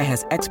America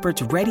has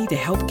experts ready to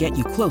help get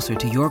you closer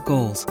to your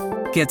goals.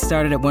 Get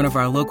started at one of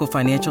our local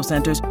financial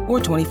centers or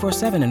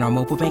 24/7 in our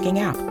mobile banking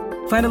app.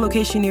 Find a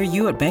location near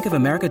you at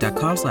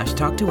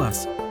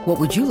bankofamerica.com/talktous.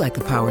 What would you like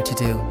the power to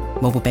do?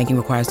 Mobile banking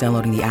requires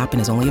downloading the app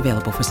and is only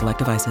available for select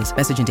devices.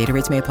 Message and data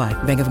rates may apply.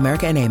 Bank of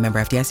America N.A., member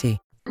FDIC.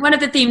 One of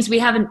the themes we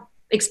haven't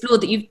explored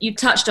that you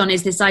touched on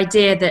is this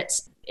idea that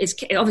is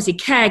obviously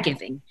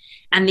caregiving,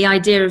 and the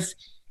idea of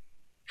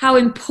how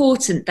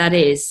important that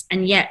is,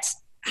 and yet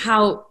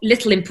how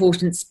little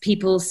importance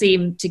people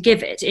seem to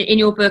give it. In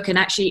your book, and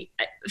actually,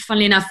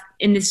 funnily enough,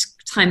 in this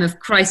time of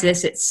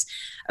crisis, it's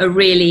a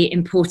really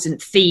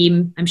important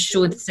theme. I'm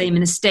sure the same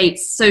in the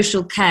States.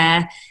 Social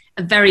care,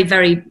 very,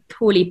 very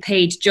poorly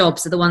paid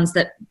jobs are the ones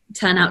that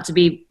turn out to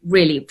be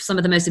really some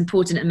of the most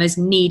important and most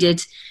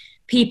needed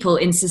people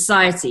in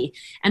society.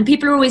 And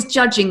people are always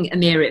judging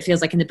Amira, it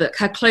feels like in the book.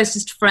 Her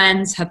closest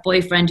friends, her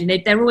boyfriend,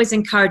 they're always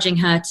encouraging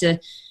her to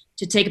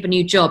take up a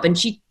new job.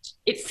 And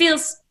it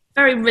feels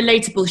very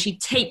relatable. She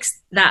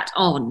takes that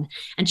on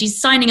and she's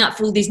signing up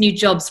for all these new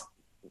jobs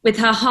with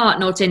her heart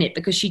not in it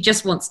because she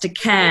just wants to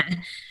care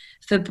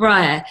for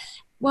Briar.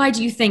 Why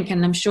do you think,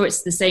 and I'm sure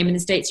it's the same in the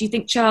States, you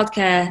think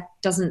childcare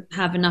doesn't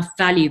have enough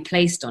value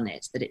placed on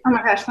it? Oh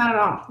my gosh, not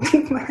at all.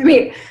 I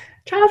mean,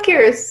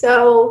 childcare is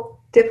so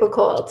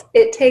difficult.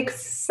 It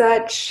takes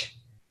such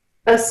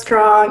a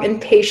strong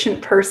and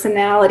patient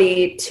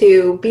personality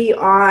to be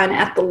on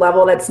at the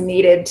level that's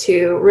needed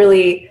to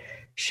really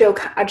show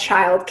a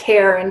child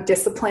care and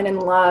discipline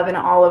and love and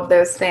all of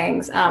those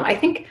things. I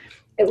think,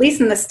 at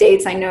least in the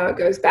States, I know it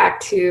goes back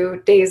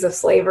to days of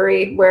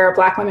slavery where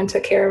Black women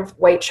took care of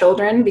white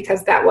children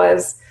because that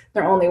was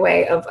their only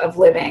way of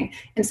living.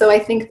 And so I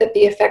think that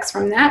the effects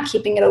from that,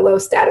 keeping it a low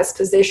status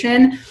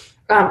position,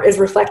 is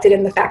reflected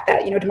in the fact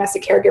that,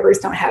 domestic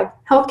caregivers don't have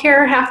health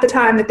care half the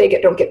time, that they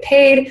don't get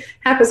paid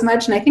half as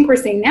much. And I think we're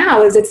seeing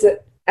now is it's an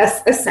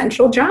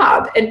essential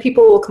job, and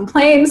people will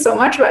complain so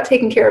much about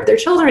taking care of their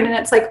children. And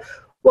it's like,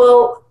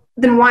 well,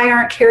 then why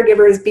aren't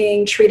caregivers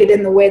being treated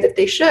in the way that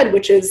they should,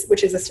 which is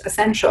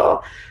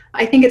essential?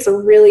 I think it's a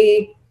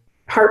really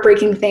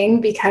heartbreaking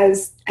thing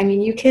because,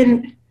 you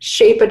can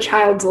shape a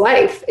child's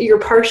life. You're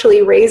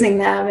partially raising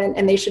them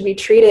and they should be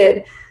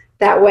treated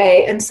that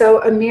way. And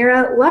so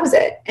Amira loves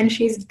it and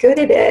she's good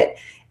at it.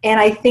 And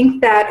I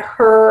think that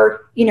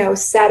her,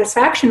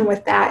 satisfaction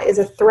with that is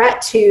a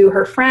threat to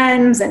her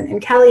friends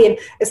and Kelly, and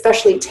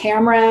especially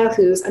Tamara,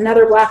 who's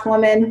another Black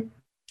woman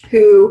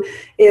who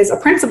is a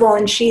principal.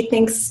 And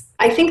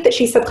I think that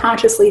she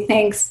subconsciously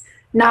thinks,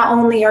 not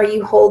only are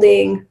you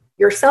holding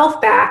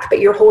yourself back, but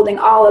you're holding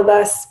all of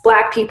us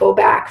Black people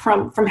back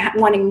from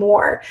wanting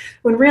more.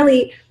 When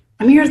really,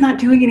 Amira's not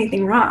doing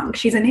anything wrong.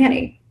 She's a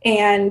nanny.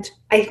 And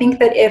I think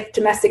that if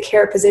domestic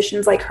care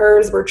positions like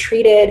hers were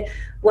treated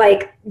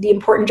like the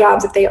important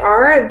jobs that they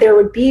are, there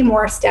would be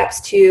more steps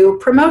to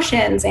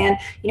promotions and,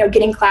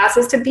 getting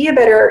classes to be a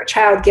better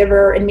child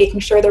giver and making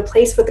sure they're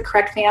placed with the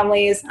correct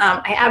families.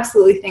 I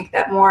absolutely think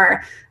that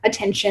more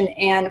attention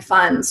and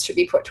funds should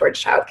be put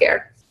towards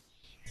childcare.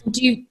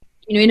 Do you,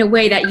 in a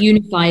way that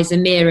unifies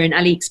Amira and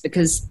Alix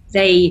because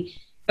they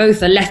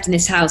both are left in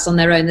this house on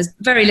their own? There's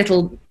very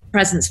little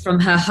presence from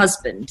her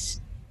husband.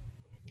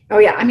 Oh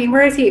yeah,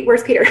 where is he?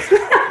 Where's Peter?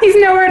 He's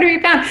nowhere to be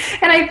found.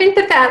 And I think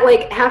that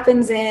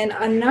happens in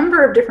a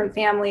number of different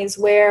families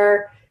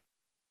where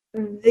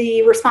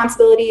the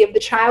responsibility of the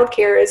child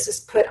care is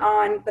just put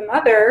on the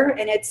mother,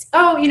 and it's,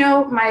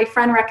 my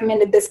friend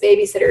recommended this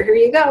babysitter, here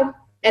you go.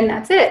 And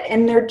that's it.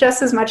 And they're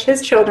just as much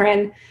his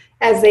children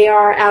as they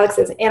are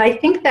Alix's. And I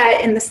think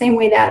that in the same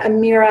way that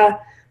Amira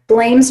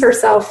blames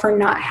herself for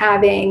not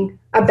having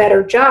a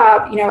better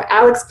job,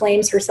 Alix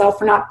blames herself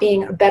for not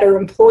being a better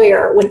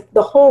employer when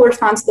the whole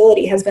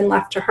responsibility has been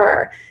left to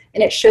her,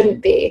 and it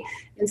shouldn't be.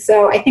 And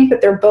so I think that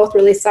they're both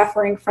really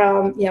suffering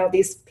from,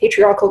 these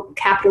patriarchal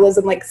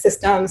capitalism-like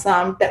systems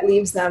that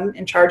leaves them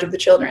in charge of the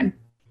children.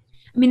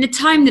 The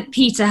time that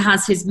Peter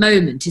has his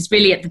moment is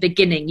really at the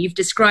beginning. You've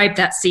described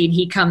that scene.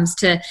 He comes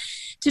to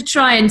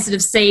try and sort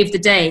of save the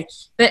day.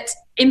 But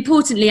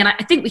importantly, and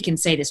I think we can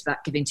say this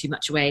without giving too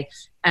much away,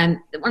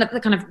 one of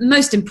the kind of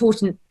most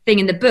important thing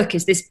in the book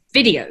is this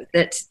video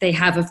that they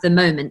have of the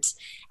moment.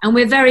 And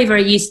we're very,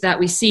 very used to that.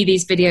 We see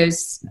these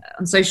videos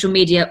on social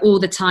media all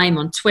the time,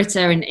 on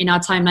Twitter and in our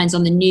timelines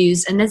on the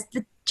news. And there's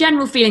the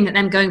general feeling that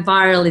them going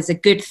viral is a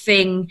good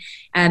thing.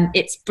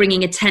 It's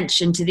bringing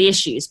attention to the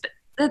issues. But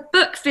the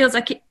book feels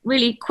like it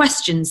really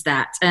questions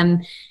that.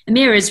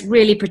 Amira is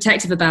really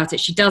protective about it.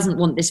 She doesn't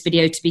want this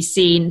video to be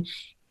seen.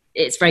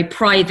 It's very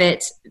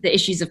private, the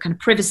issues of kind of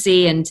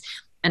privacy and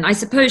I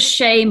suppose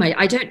shame. I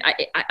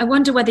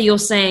wonder whether you're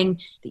saying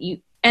that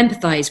you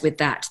empathize with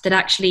that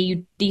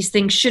actually these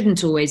things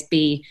shouldn't always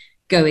be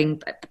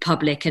going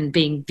public and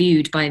being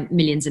viewed by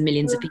millions and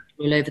millions of people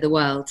all over the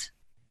world.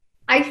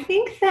 I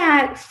think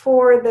that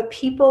for the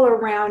people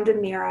around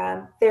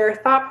Amira, their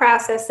thought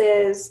process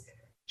is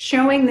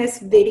showing this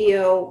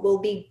video will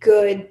be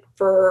good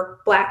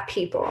for Black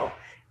people.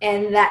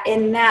 And that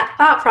in that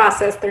thought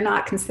process, they're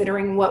not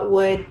considering what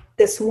would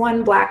this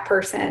one Black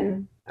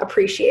person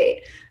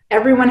appreciate.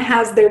 Everyone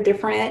has their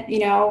different,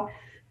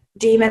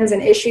 demons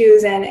and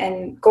issues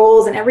and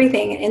goals and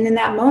everything. And in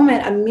that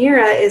moment,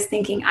 Amira is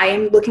thinking, I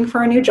am looking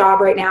for a new job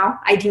right now.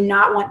 I do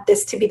not want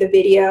this to be the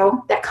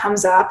video that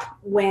comes up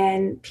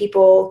when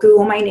people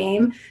Google my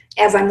name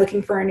as I'm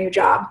looking for a new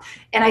job.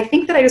 And I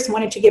think that I just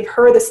wanted to give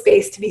her the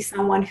space to be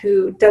someone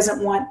who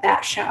doesn't want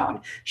that shown.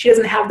 She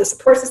doesn't have the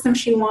support system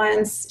she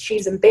wants.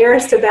 She's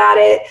embarrassed about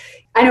it.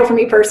 I know for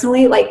me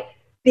personally,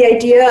 the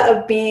idea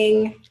of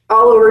being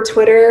all over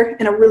Twitter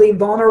in a really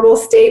vulnerable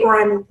state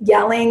where I'm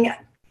yelling,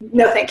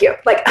 no, thank you.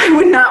 I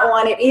would not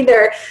want it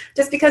either.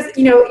 Just because,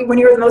 when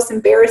you're the most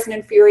embarrassed and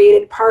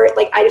infuriated part,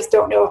 I just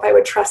don't know if I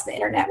would trust the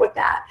internet with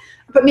that.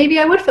 But maybe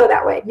I would feel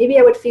that way. Maybe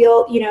I would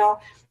feel,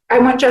 I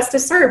want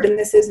justice served and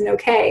this isn't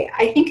okay.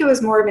 I think it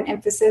was more of an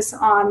emphasis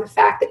on the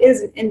fact that it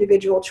is an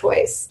individual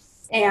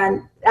choice.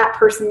 and that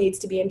person needs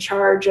to be in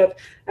charge of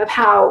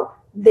how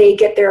they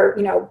get their,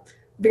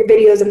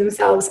 videos of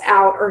themselves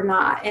out or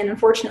not. And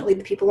unfortunately,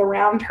 the people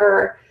around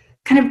her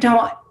kind of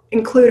don't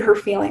include her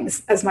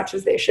feelings as much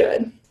as they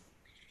should.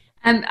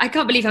 I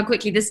can't believe how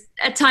quickly this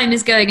time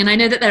is going, and I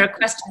know that there are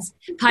questions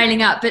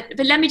piling up, but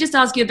let me just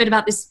ask you a bit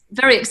about this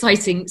very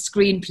exciting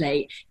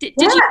screenplay. Did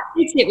you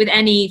write it with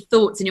any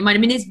thoughts in your mind?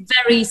 I mean, it's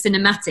very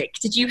cinematic.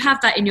 Did you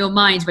have that in your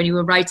mind when you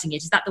were writing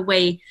it? Is that the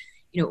way,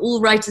 all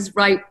writers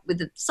write,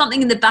 with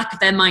something in the back of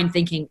their mind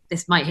thinking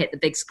this might hit the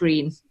big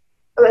screen?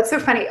 Oh, that's so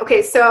funny.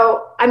 Okay,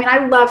 so,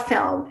 I love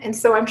film, and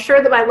so I'm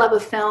sure that my love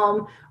of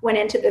film went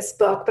into this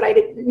book, but I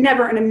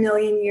never in a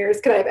million years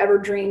could I have ever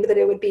dreamed that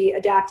it would be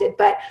adapted.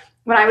 But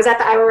when I was at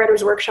the Iowa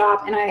Writers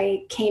Workshop and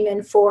I came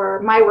in for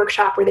my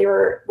workshop where they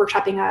were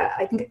workshopping,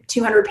 I think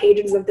 200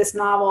 pages of this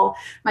novel,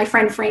 my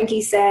friend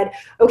Frankie said,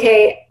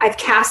 okay, I've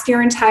cast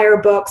your entire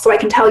book so I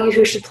can tell you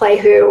who should play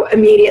who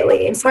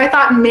immediately. And so I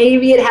thought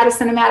maybe it had a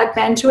cinematic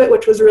bend to it,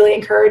 which was really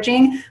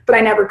encouraging, but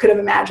I never could have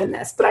imagined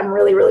this, but I'm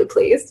really, really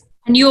pleased.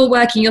 And you're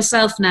working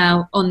yourself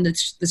now on the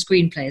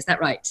screenplay, is that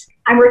right?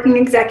 I'm working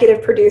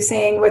executive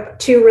producing with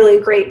 2 really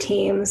great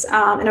teams.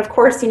 And of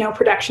course,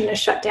 production is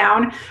shut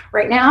down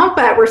right now,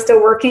 but we're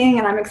still working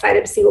and I'm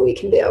excited to see what we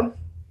can do.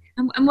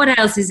 And what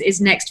else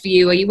is next for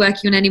you? Are you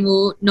working on any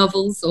more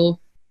novels or?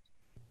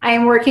 I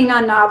am working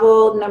on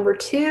novel number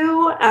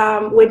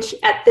 2, which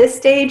at this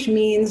stage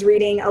means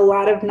reading a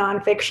lot of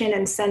nonfiction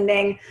and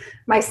sending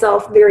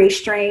myself very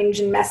strange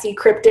and messy,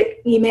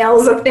 cryptic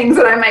emails of things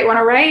that I might want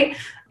to write.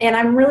 And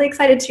I'm really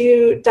excited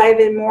to dive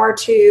in more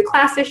to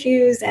class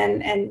issues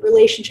and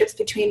relationships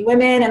between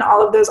women and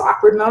all of those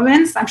awkward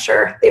moments. I'm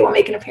sure they will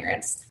make an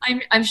appearance.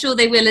 I'm sure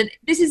they will. And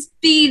this is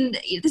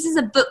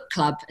a book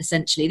club,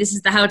 essentially. This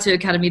is the How To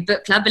Academy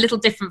book club, a little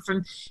different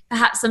from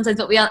perhaps sometimes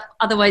what we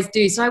otherwise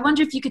do. So I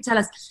wonder if you could tell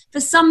us, for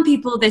some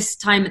people this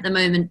time at the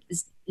moment,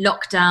 this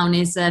lockdown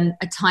is a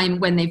time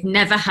when they've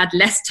never had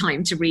less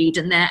time to read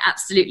and they're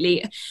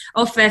absolutely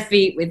off their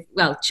feet with,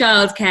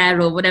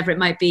 childcare or whatever it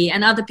might be.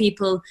 And other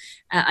people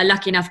are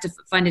lucky enough to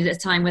find it at a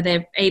time where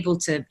they're able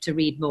to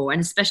read more,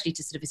 and especially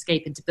to sort of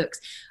escape into books.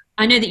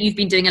 I know that you've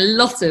been doing a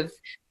lot of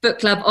book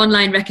club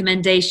online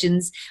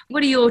recommendations.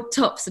 What are your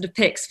top sort of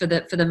picks for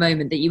the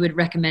moment that you would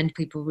recommend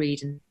people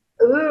read?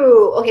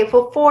 Ooh, okay.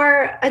 Well,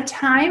 for a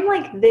time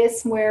like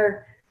this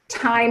where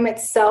time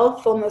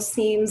itself almost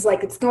seems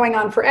like it's going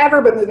on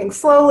forever, but moving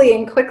slowly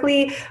and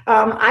quickly.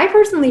 I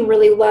personally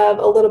really love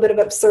a little bit of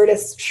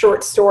absurdist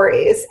short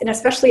stories, and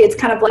especially it's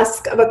kind of less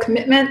of a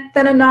commitment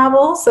than a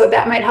novel, so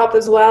that might help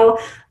as well.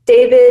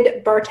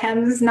 David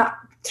Bartem's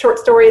short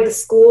story, The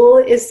School,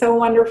 is so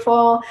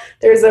wonderful.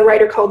 There's a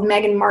writer called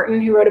Megan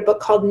Martin who wrote a book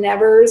called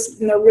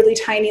Nevers, and they're really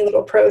tiny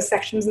little prose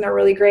sections, and they're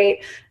really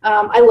great.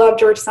 I love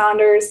George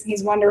Saunders.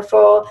 He's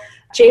wonderful.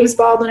 James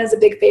Baldwin is a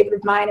big favorite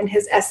of mine, and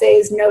his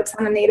essays, Notes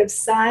on a Native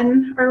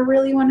Son, are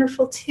really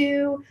wonderful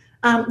too.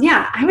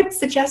 I would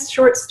suggest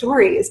short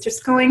stories,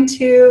 just going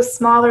to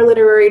smaller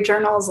literary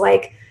journals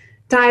like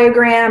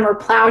Diagram or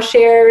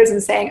Plowshares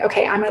and saying,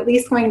 okay, I'm at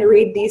least going to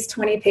read these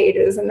 20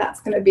 pages, and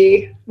that's going to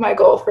be my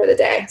goal for the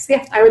day.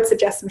 So I would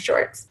suggest some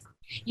shorts.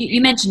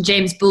 You mentioned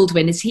James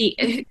Baldwin.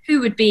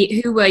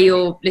 Who were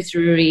your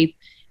literary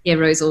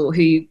heroes, or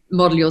who you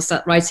model your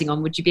writing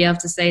on? Would you be able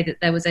to say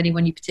that there was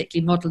anyone you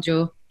particularly modeled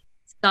your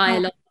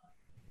style on?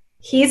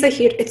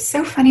 It's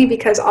so funny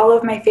because all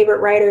of my favorite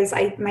writers,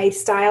 my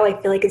style,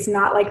 I feel like is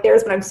not like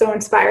theirs, but I'm so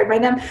inspired by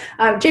them.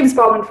 James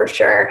Baldwin for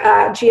sure.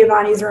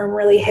 Giovanni's Room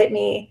really hit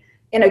me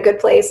in a good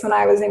place when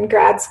I was in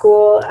grad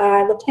school.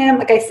 I loved him.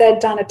 Like I said,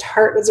 Donna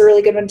Tartt was a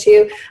really good one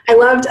too. I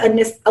loved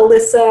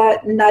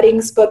Alyssa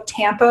Nutting's book,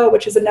 Tampa,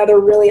 which is another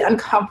really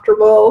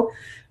uncomfortable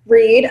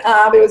read,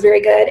 but it was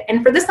very good.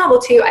 And for this novel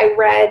too, I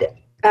read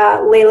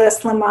Leila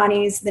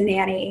Slimani's The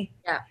Nanny.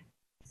 Yeah.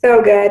 So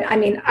good.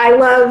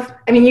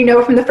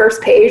 From the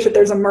first page that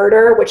there's a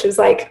murder, which is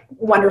like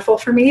wonderful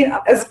for me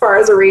as far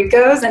as a read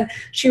goes. And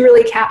she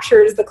really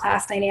captures the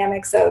class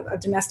dynamics of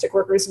domestic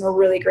workers in a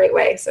really great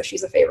way. So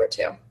she's a favorite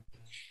too.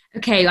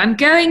 Okay, I'm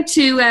going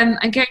to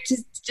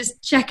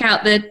just check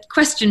out the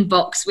question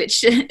box,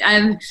 which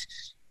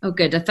oh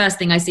good. The first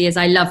thing I see is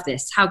I love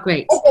this. How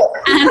great.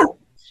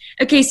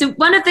 Okay, so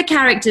one of the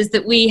characters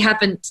that we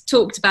haven't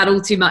talked about all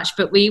too much,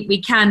 but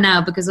we can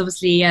now, because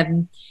obviously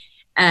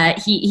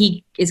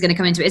he is going to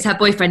come into it, is her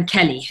boyfriend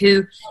Kiley,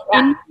 who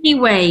in many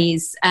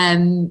ways,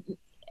 am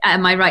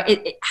I right,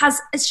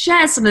 it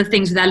shares some of the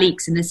things with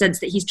Alix in the sense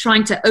that he's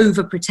trying to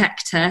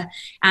overprotect her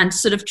and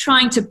sort of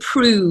trying to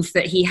prove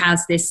that he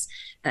has this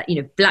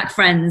black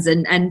friends,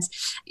 and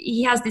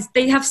he has this,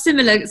 they have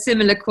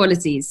similar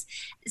qualities.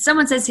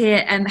 Someone says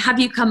here, have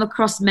you come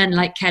across men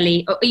like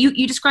Kiley?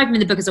 You describe him in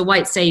the book as a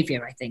white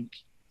savior, I think.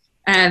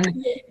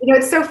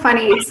 It's so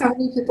funny. So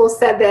many people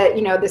said that,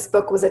 this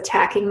book was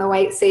attacking the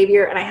white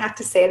savior. And I have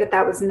to say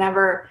that was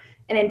never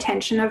an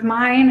intention of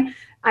mine.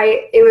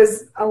 It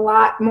was a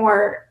lot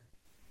more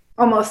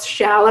almost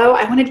shallow.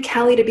 I wanted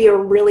Kiley to be a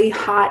really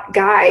hot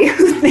guy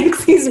who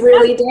thinks he's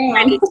really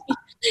down.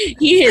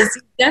 He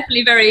is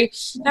definitely very,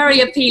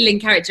 very appealing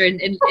character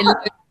in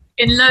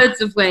in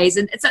loads of ways.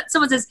 And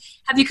someone says,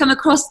 have you come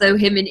across, though,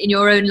 him in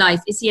your own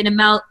life? Is he an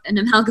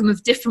amalgam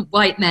of different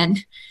white men?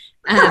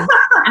 And then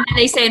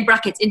they say in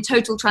brackets, in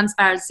total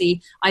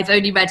transparency, I've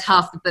only read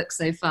half the book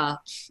so far.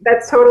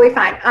 That's totally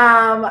fine.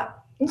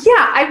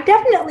 Yeah, I've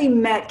definitely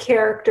met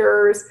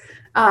characters,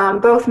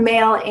 both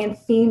male and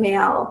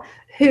female,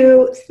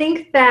 who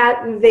think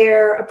that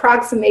their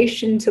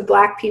approximation to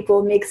Black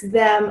people makes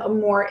them a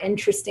more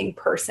interesting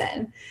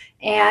person.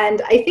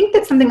 And I think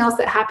that something else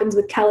that happens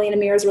with Kelly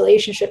and Amira's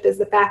relationship is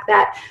the fact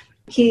that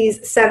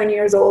he's 7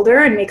 years older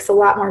and makes a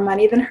lot more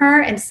money than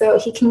her. And so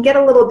he can get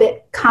a little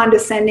bit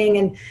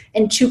condescending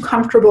and too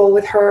comfortable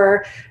with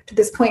her to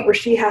this point where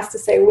she has to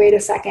say, wait a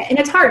second. And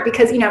it's hard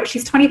because,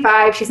 she's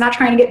 25, she's not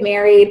trying to get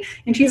married.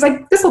 And she's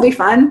like, this will be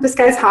fun. This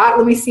guy's hot.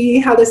 Let me see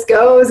how this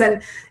goes.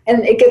 And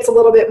it gets a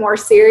little bit more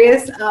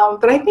serious.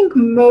 But I think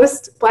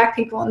most Black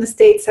people in the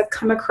States have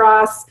come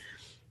across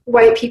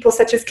white people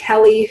such as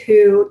Kelly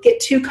who get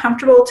too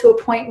comfortable to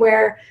a point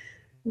where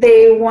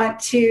they want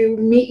to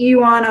meet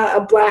you on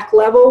a Black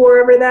level,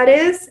 wherever that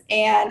is.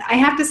 And I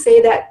have to say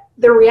that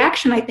the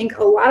reaction I think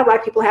a lot of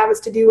Black people have is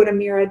to do what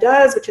Amira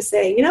does, which is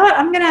say, you know what,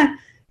 I'm going to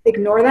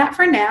ignore that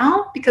for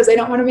now because I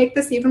don't want to make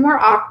this even more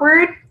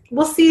awkward.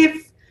 We'll see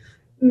if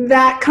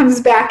that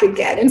comes back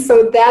again. And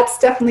so that's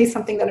definitely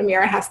something that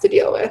Amira has to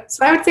deal with.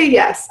 So I would say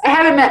yes. I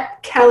haven't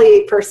met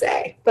Kelly per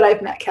se, but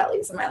I've met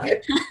Kellys in my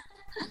life.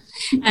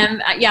 I'm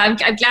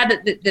glad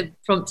that the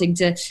prompting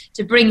to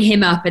bring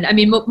him up, and I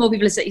mean more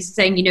people are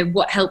saying,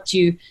 what helped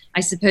you, I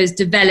suppose,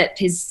 develop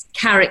his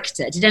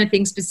character? Did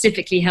anything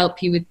specifically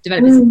help you with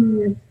develop his?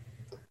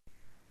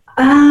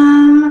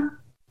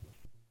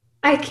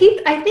 I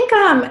think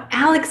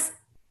Alex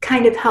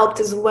kind of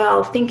helped as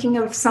well. Thinking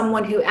of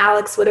someone who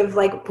Alex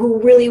who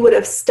really would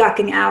have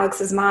stuck in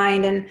Alex's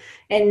mind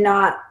and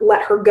not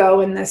let her go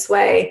in this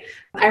way.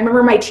 I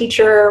remember my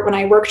teacher, when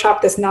I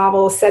workshopped this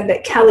novel, said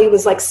that Kelly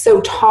was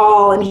so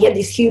tall and he had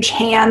these huge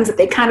hands that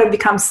they kind of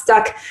become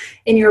stuck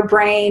in your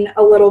brain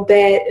a little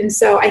bit. And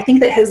so I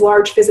think that his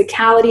large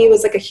physicality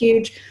was a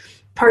huge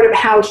part of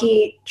how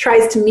he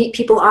tries to meet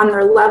people on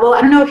their level.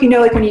 I don't know if you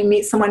know, when you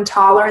meet someone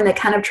taller and they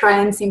kind of try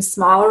and seem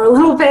smaller a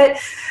little bit.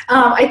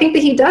 I think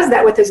that he does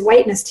that with his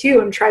whiteness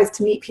too and tries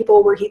to meet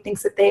people where he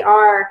thinks that they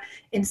are.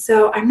 And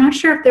so I'm not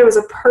sure if there was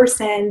a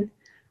person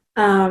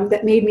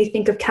that made me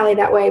think of Kelly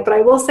that way. But I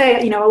will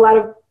say, a lot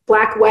of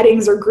Black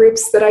weddings or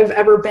groups that I've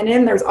ever been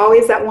in, there's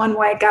always that one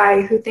white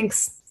guy who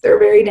thinks they're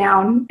very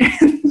down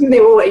and they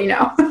will let you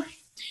know.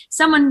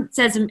 Someone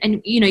says,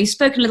 and you've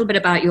spoken a little bit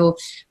about your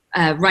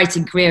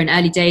writing career in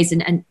early days,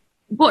 and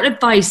what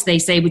advice, they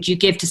say, would you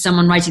give to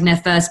someone writing their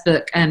first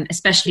book,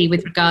 especially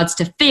with regards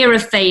to fear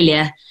of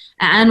failure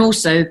and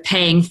also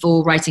paying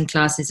for writing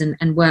classes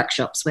and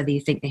workshops, whether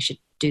you think they should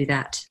do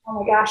that?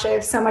 Oh my gosh, I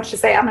have so much to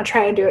say. I'm going to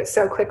try and do it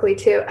so quickly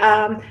too.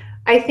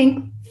 I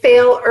think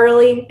fail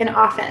early and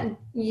often.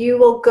 You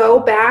will go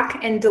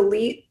back and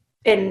delete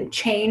and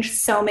change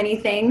so many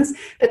things,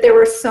 but there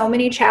were so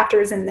many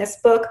chapters in this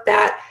book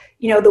that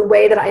the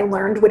way that I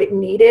learned what it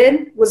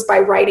needed was by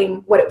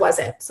writing what it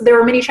wasn't. So there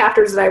were many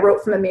chapters that I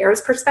wrote from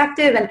Amira's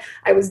perspective, and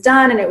I was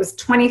done, and it was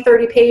 20,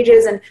 30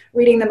 pages, and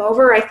reading them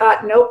over, I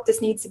thought, nope, this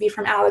needs to be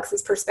from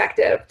Alex's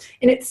perspective.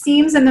 And it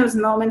seems in those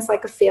moments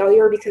like a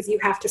failure because you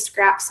have to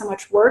scrap so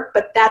much work,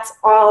 but that's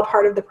all a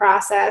part of the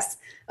process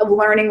of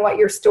learning what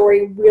your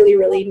story really,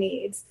 really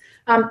needs.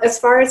 As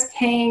far as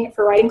paying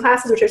for writing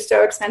classes, which are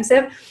so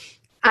expensive,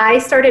 I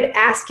started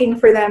asking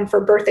for them for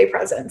birthday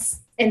presents.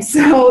 And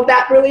so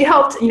that really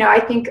helped. I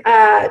think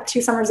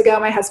 2 summers ago,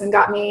 my husband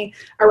got me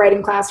a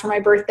writing class for my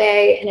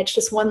birthday, and it's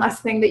just one less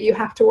thing that you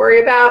have to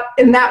worry about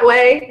in that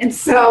way. And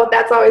so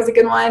that's always a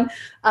good one.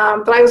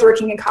 But I was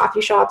working in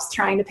coffee shops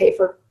trying to pay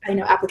for,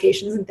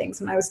 applications and things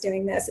when I was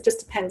doing this. It just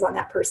depends on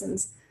that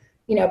person's,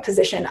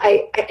 position.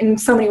 I in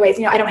so many ways,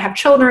 I don't have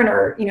children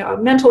or, a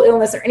mental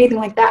illness or anything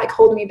like that like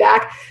holding me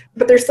back.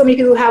 But there's so many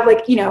people who have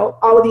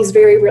all of these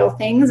very real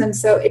things. And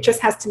so it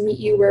just has to meet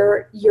you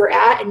where you're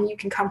at and you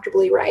can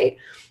comfortably write.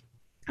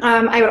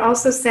 I would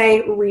also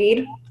say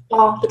read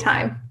all the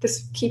time.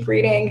 Just keep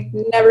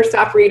reading, never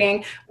stop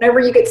reading. Whenever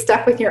you get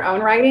stuck with your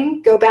own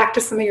writing, go back to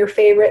some of your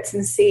favorites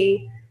and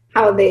see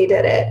how they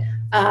did it.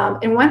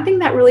 And one thing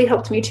that really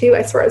helped me too,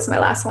 I swear this is my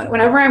last one,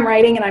 whenever I'm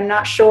writing and I'm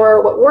not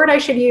sure what word I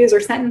should use or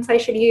sentence I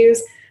should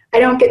use, I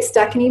don't get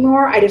stuck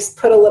anymore. I just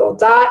put a little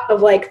dot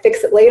of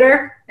fix it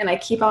later, and I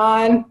keep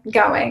on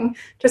going.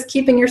 Just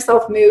keeping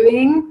yourself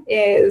moving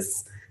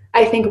is,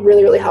 I think,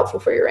 really, really helpful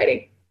for your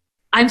writing.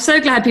 I'm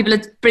so glad people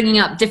are bringing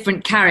up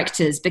different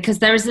characters, because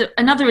there is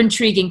another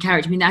intriguing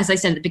character. I mean, as I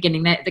said at the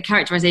beginning, the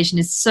characterization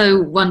is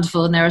so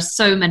wonderful, and there are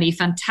so many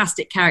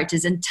fantastic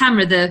characters. And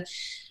Tamra,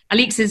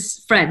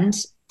 Alix's friend,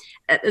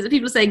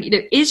 people are saying,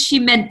 is she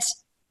meant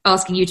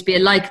asking you to be a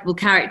likable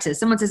character?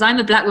 Someone says, I'm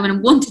a Black woman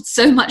and wanted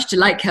so much to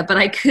like her, but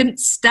I couldn't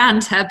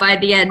stand her by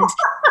the end.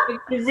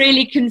 a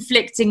really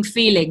conflicting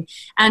feeling.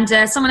 And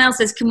someone else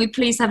says, can we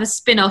please have a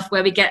spin-off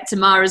where we get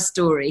Tamara's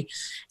story?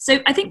 So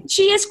I think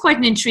she is quite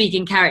an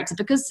intriguing character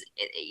because,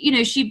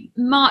 she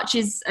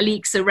marches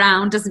Alix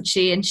around, doesn't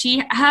she? And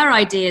her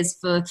ideas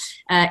for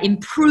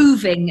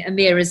improving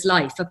Amira's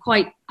life are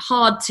quite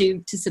hard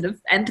to sort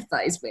of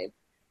empathize with.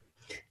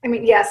 I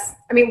mean, yes.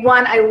 I mean,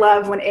 one, I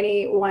love when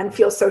anyone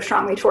feels so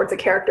strongly towards a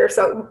character.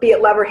 So be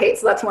it love or hate.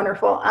 So that's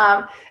wonderful.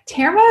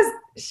 Tamara,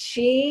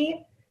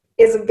 she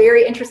is a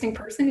very interesting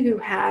person who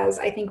has,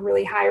 I think,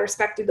 really high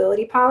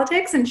respectability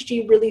politics. And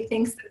she really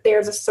thinks that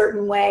there's a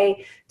certain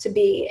way to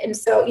be. And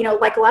so,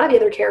 like a lot of the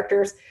other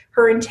characters,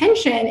 her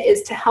intention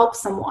is to help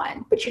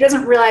someone, but she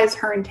doesn't realize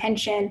her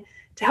intention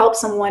to help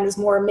someone is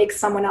more make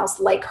someone else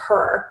like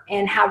her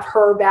and have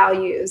her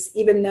values,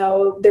 even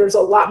though there's a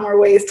lot more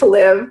ways to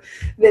live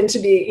than to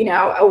be,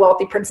 a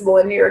wealthy principal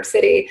in New York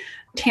City.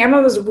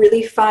 Tamara was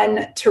really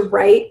fun to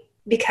write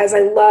because I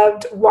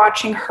loved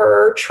watching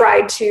her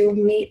try to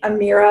meet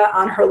Amira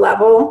on her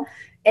level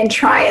and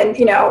try and,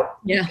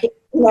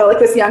 like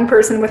this young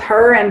person with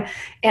her. And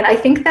I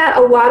think that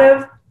a lot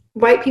of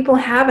white people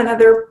have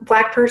another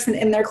Black person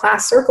in their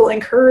class circle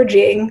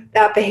encouraging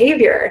that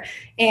behavior.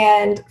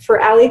 And for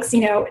Alix,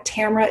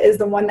 Tamara is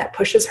the one that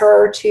pushes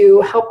her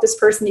to help this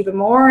person even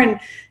more and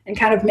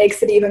kind of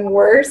makes it even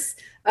worse.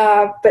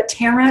 But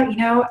Tamara,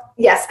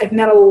 yes, I've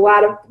met a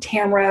lot of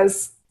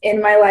Tamaras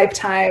in my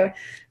lifetime.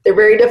 They're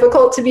very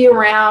difficult to be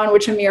around,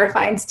 which Amira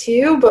finds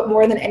too, but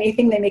more than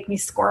anything, they make me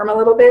squirm a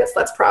little bit. So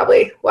that's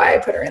probably why I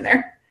put her in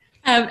there.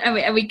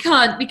 And we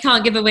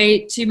can't give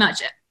away too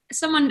much.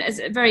 Someone has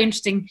a very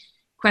interesting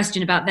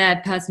question about their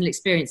personal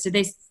experience. So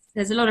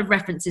there's a lot of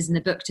references in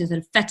the book to sort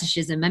of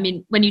fetishism. I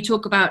mean, when you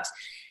talk about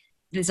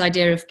this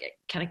idea of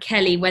kind of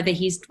Kelly, whether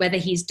he's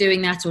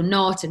doing that or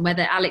not, and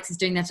whether Alix is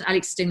doing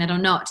that or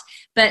not.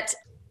 But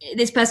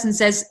this person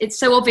says it's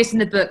so obvious in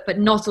the book, but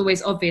not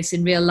always obvious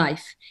in real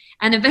life.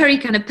 And a very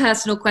kind of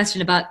personal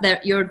question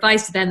about your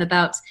advice to them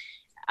about,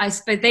 I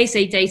suppose they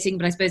say dating,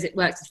 but I suppose it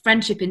works with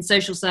friendship in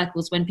social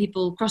circles when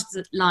people cross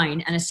the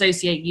line and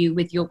associate you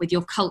with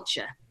your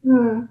culture.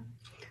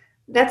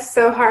 That's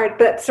so hard.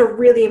 That's a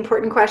really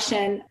important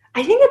question.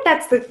 I think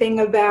that's the thing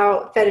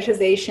about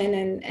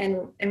fetishization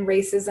and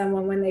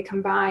racism when they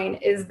combine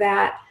is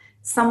that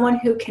someone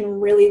who can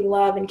really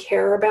love and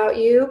care about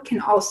you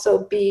can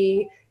also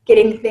be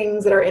getting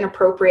things that are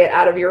inappropriate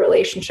out of your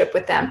relationship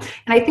with them.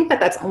 And I think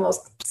that's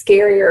almost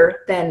scarier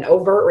than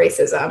overt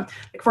racism.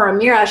 Like for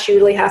Amira, she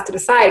really has to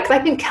decide, because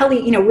I think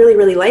Kelly, really,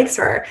 really likes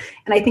her.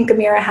 And I think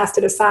Amira has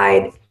to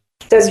decide,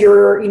 does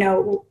your,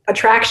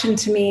 attraction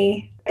to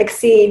me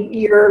exceed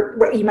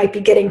what you might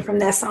be getting from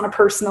this on a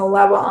personal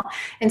level?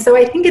 And so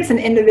I think it's an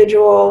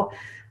individual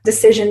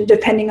decision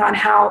depending on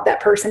how that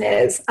person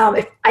is.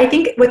 I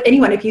think with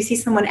anyone, if you see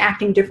someone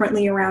acting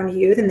differently around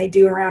you than they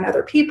do around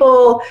other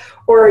people,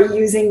 or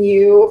using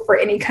you for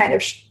any kind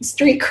of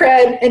street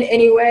cred in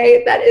any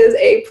way, that is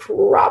a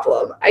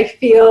problem. I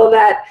feel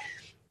that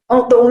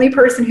the only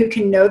person who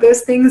can know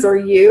those things are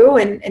you.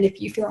 And if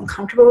you feel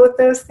uncomfortable with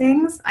those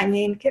things,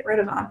 get rid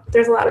of them.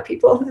 There's a lot of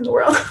people in the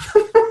world.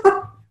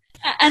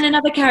 And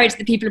another character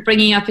that people are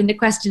bringing up in the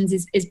questions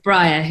is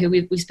Briar, who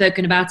we've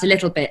spoken about a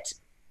little bit.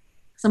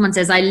 Someone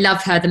says, I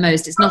love her the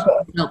most. It's not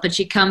original, but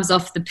she comes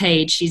off the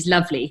page. She's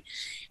lovely.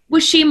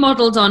 Was she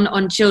modelled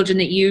on children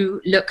that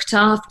you looked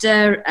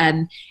after?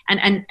 And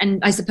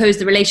I suppose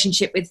the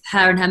relationship with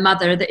her and her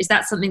mother, is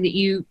that something that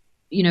you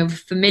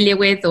familiar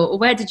with? Or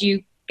where did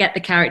you get the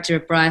character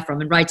of Briar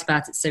from and write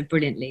about it so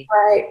brilliantly?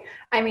 Right.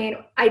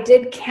 I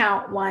did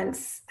count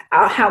once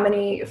how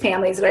many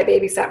families that I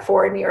babysat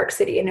for in New York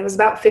City, and it was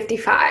about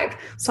 55.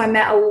 So I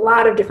met a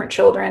lot of different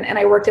children, and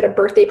I worked at a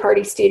birthday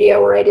party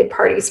studio where I did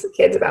parties for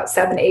kids about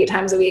 7 to 8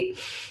 times a week.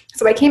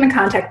 So I came in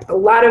contact with a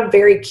lot of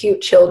very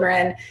cute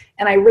children,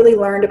 and I really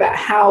learned about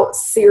how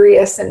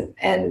serious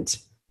and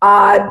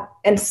odd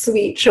and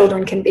sweet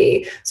children can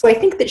be. So I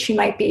think that she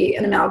might be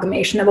an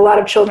amalgamation of a lot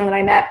of children that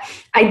I met.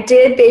 I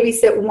did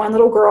babysit one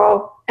little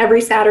girl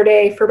every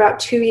Saturday for about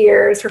 2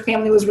 years. Her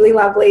family was really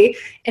lovely,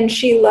 and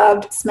she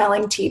loved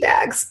smelling tea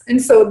bags.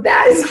 And so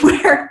that is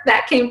where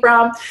that came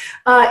from.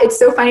 It's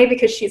so funny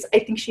because I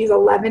think she's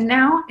 11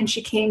 now, and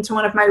she came to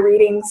one of my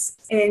readings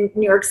in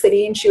New York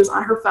City, and she was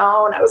on her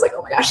phone. I was like,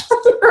 oh my gosh,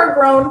 you're a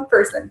grown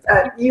person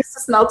that used to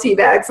smell tea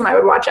bags, and I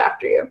would watch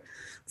after you.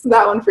 So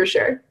that one for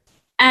sure.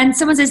 And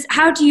someone says,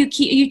 how do you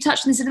you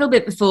touched on this a little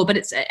bit before, but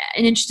it's an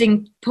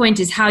interesting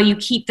point, is how you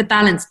keep the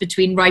balance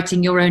between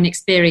writing your own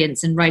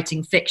experience and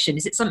writing fiction.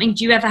 Is it something,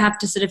 do you ever have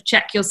to sort of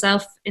check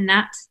yourself in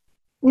that?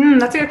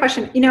 That's a good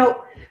question.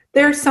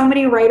 There are so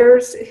many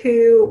writers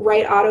who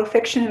write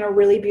autofiction in a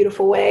really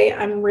beautiful way.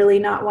 I'm really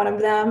not one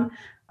of them.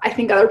 I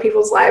think other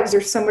people's lives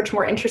are so much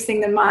more interesting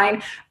than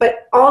mine.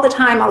 But all the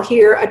time I'll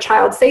hear a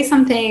child say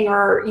something,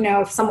 or,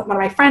 if one of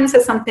my friends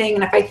says something,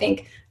 and if I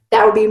think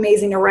that would be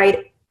amazing to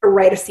write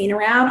a scene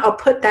around, I'll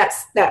put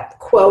that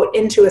quote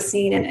into a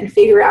scene and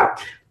figure out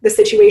the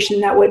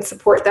situation that would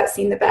support that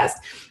scene the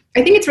best.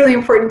 I think it's really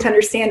important to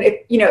understand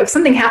if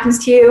something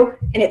happens to you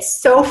and it's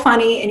so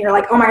funny and you're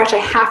like, oh my gosh, I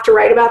have to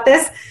write about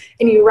this,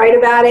 and you write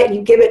about it and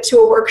you give it to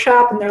a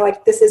workshop and they're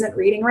like, this isn't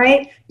reading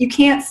right. You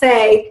can't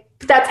say,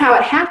 but that's how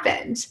it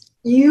happened.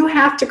 You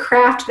have to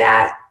craft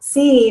that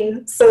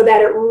scene so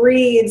that it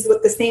reads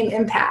with the same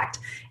impact.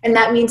 And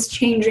that means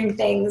changing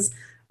things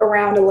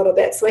around a little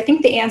bit. So I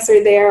think the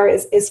answer there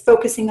is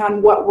focusing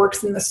on what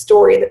works in the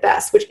story the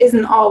best, which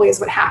isn't always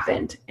what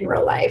happened in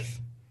real life.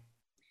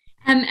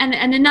 And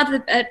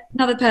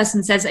another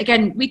person says,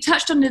 again, we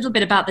touched on a little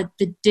bit about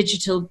the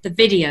digital, the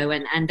video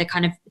and the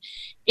kind of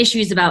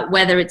issues about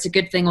whether it's a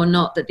good thing or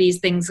not, that these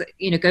things,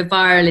 go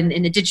viral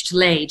in the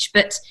digital age.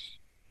 But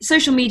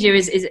social media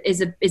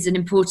is an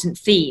important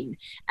theme.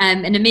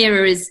 And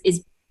Amira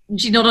is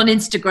she's not on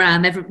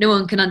Instagram. No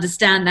one can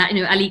understand that.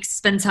 Alix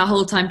spends her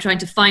whole time trying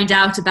to find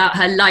out about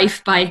her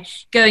life by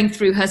going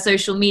through her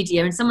social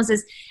media. And someone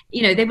says,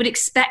 they would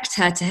expect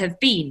her to have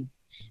been.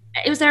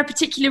 Was there a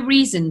particular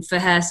reason for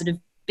her sort of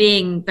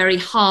being very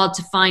hard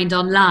to find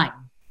online?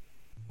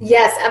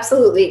 Yes,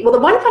 absolutely. Well, the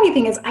one funny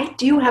thing is I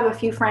do have a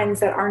few friends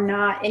that are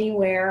not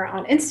anywhere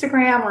on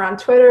Instagram or on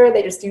Twitter.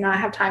 They just do not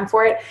have time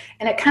for it.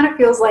 And it kind of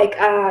feels like,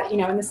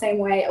 in the same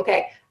way,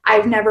 okay,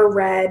 I've never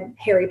read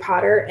Harry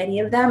Potter, any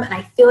of them. And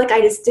I feel like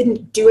I just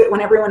didn't do it when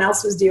everyone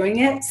else was doing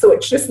it. So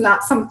it's just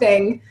not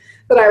something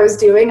that I was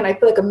doing. And I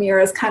feel like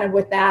Amira is kind of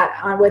with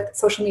that, with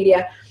social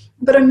media.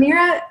 But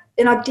Amira,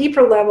 in a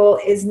deeper level,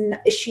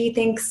 she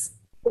thinks,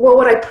 what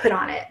would I put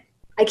on it?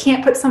 I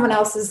can't put someone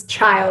else's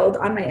child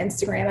on my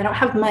Instagram. I don't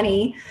have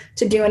money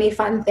to do any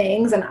fun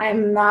things, and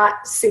I'm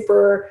not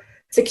super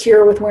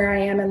secure with where I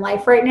am in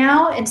life right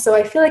now. And so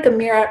I feel like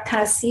Amira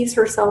kind of sees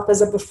herself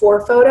as a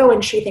before photo,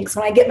 and she thinks,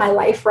 when I get my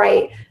life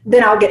right,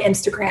 then I'll get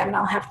Instagram and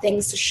I'll have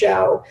things to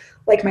show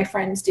like my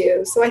friends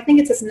do. So I think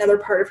it's just another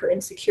part of her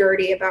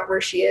insecurity about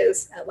where she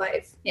is at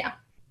life. Yeah.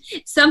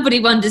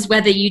 Somebody wonders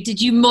whether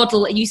you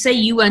model, you say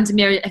you weren't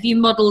Amira, have you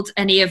modeled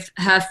any of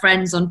her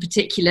friends on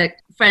particular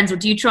friends, or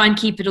do you try and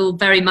keep it all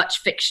very much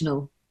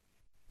fictional?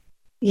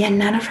 Yeah,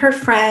 none of her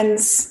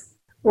friends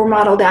were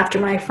modeled after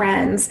my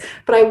friends.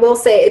 But I will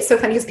say, it's so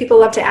funny because people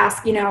love to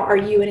ask, are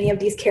you any of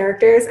these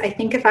characters? I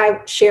think if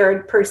I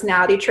shared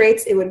personality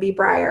traits, it would be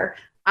Briar.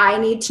 I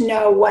need to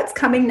know what's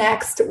coming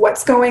next,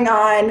 what's going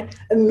on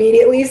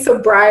immediately. So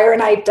Briar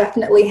and I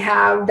definitely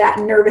have that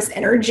nervous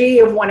energy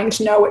of wanting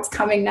to know what's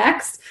coming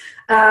next.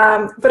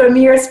 But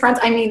Amira's friends,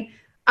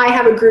 I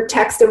have a group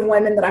text of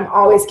women that I'm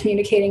always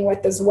communicating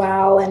with as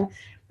well. And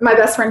my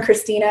best friend,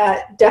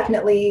 Christina,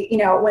 definitely,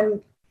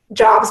 when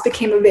jobs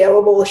became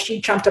available,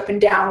 she jumped up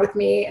and down with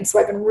me. And so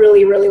I've been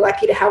really, really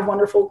lucky to have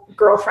wonderful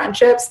girl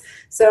friendships.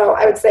 So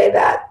I would say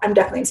that I'm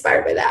definitely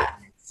inspired by that.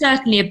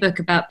 Certainly a book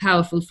about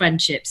powerful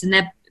friendships, and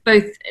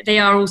they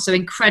are also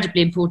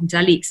incredibly important to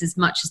Alix as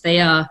much as they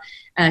are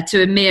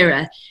to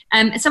Amira.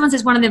 Someone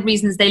says one of the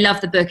reasons they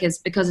love the book is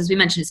because, as we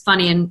mentioned, it's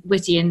funny and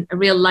witty and a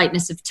real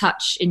lightness of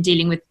touch in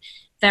dealing with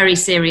very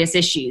serious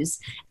issues.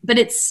 But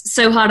it's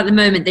so hard at the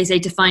moment, they say,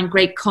 to find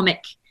great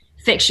comic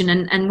fiction,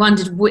 and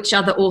wondered which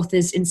other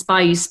authors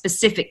inspire you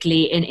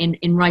specifically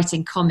in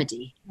writing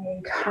comedy.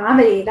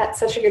 Comedy, that's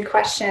such a good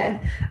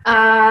question.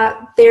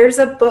 There's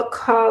a book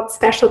called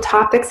Special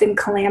Topics in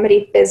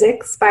Calamity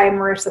Physics by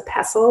Marissa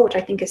Pessel, which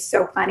I think is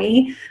so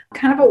funny.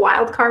 Kind of a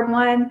wild card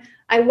one.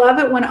 I love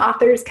it when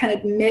authors can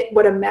admit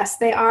what a mess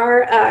they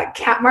are.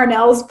 Kat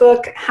Marnell's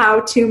book,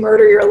 How to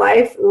Murder Your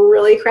Life,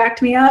 really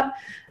cracked me up.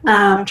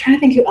 I'm trying to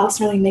think who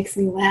else really makes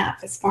me laugh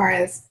as far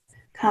as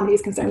comedy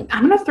is concerned.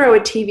 I'm going to throw a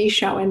TV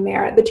show in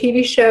there. The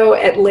TV show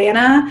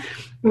Atlanta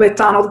with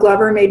Donald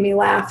Glover made me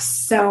laugh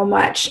so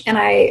much. And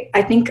I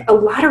think a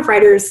lot of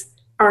writers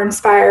are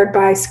inspired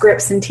by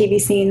scripts and TV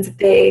scenes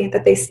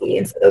that they see.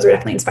 And so those are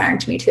definitely inspiring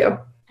to me too.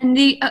 And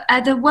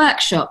the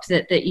workshop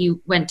that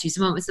you went to,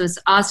 someone was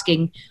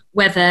asking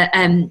whether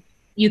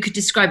you could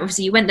describe,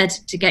 obviously you went there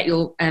to get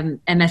your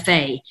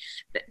MFA,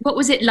 but what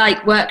was it like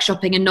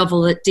workshopping a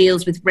novel that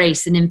deals with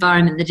race and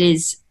environment that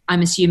is,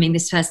 I'm assuming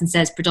this person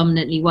says,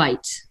 predominantly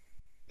white?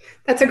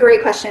 That's a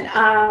great question.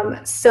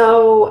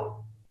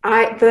 So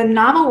the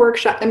novel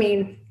workshop,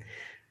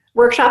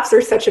 workshops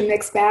are such a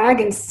mixed bag,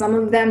 and some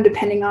of them,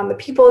 depending on the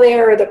people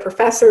there or the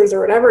professors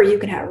or whatever, you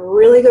can have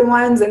really good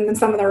ones, and then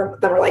some of them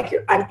that are like,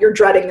 you're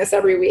dreading this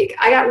every week.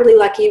 I got really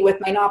lucky with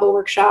my novel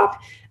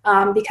workshop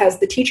because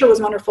the teacher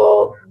was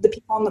wonderful. The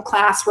people in the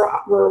class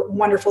were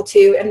wonderful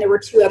too, and there were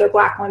 2 other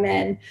Black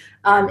women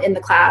in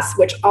the class,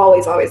 which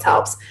always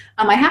helps.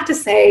 I have to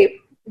say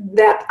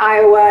that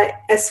Iowa,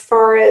 as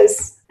far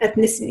as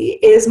ethnicity,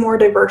 is more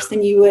diverse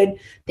than you would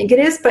think it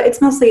is, but it's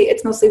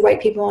mostly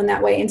white people in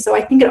that way. And so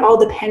I think it all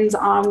depends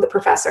on the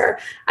professor.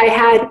 I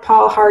had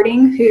Paul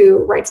Harding,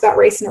 who writes about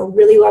race in a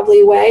really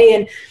lovely way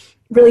and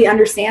really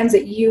understands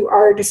that you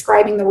are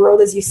describing the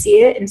world as you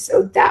see it. And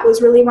so that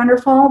was really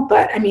wonderful.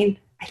 But I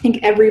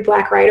think every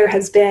Black writer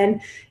has been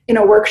in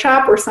a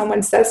workshop where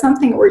someone says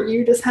something where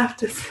you just have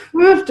to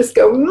just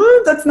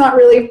go, that's not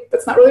really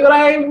what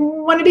I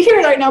wanted to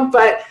hear right now.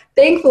 But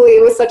thankfully,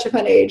 it was such a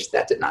fun age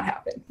that did not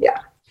happen. Yeah.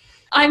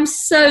 I'm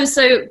so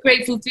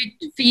grateful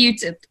for you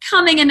to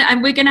coming,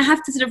 and we're going to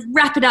have to sort of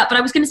wrap it up. But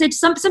I was going to say,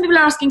 some people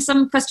are asking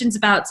some questions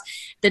about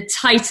the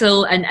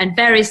title and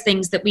various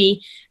things that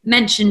we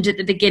mentioned at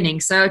the beginning.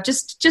 So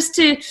just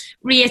to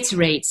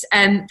reiterate,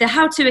 the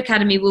How To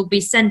Academy will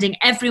be sending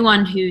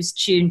everyone who's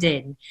tuned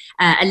in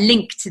a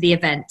link to the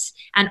event,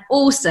 and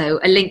also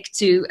a link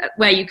to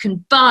where you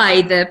can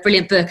buy the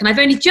brilliant book. And I've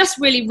only just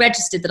really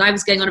registered that I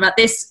was going on about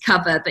this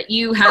cover, but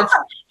you have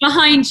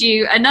behind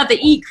you another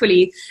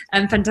equally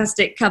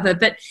fantastic cover.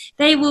 But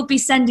they will be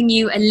sending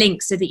you a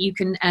link so that you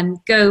can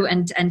go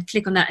and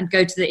click on that and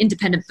go to the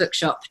independent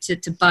bookshop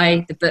to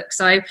buy the book.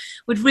 So I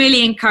would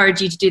really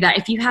encourage you to do that.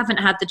 If you haven't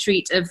had the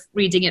treat of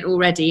reading it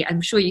already,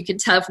 I'm sure you can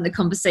tell from the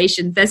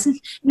conversation there's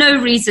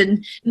no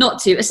reason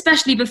not to,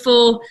 especially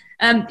before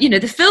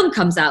the film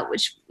comes out,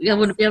 which I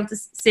want to be able to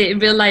see it in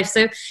real life.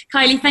 So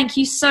Kiley, thank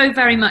you so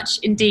very much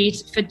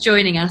indeed for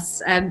joining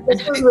us.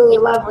 This was really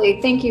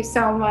lovely. Thank you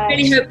so much. I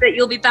really hope that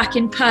you'll be back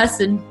in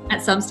person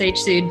at some stage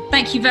soon.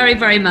 Thank you very,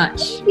 very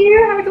much. Thank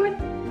you. Have a good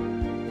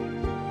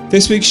one.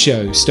 This week's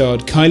show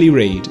starred Kiley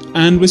Reid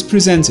and was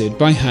presented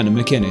by Hannah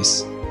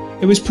McInnes.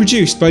 It was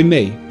produced by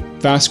me,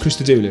 Vas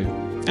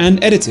Christodoulou,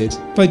 and edited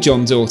by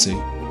John Doughty.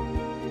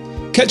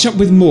 Catch up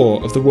with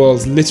more of the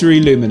world's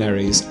literary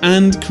luminaries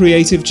and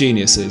creative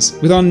geniuses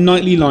with our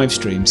nightly live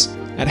streams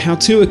at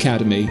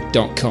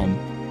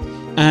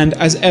howtoacademy.com. And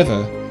as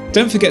ever,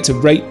 don't forget to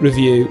rate,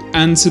 review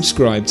and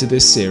subscribe to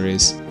this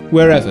series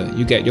wherever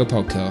you get your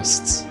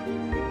podcasts.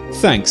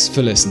 Thanks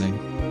for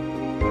listening.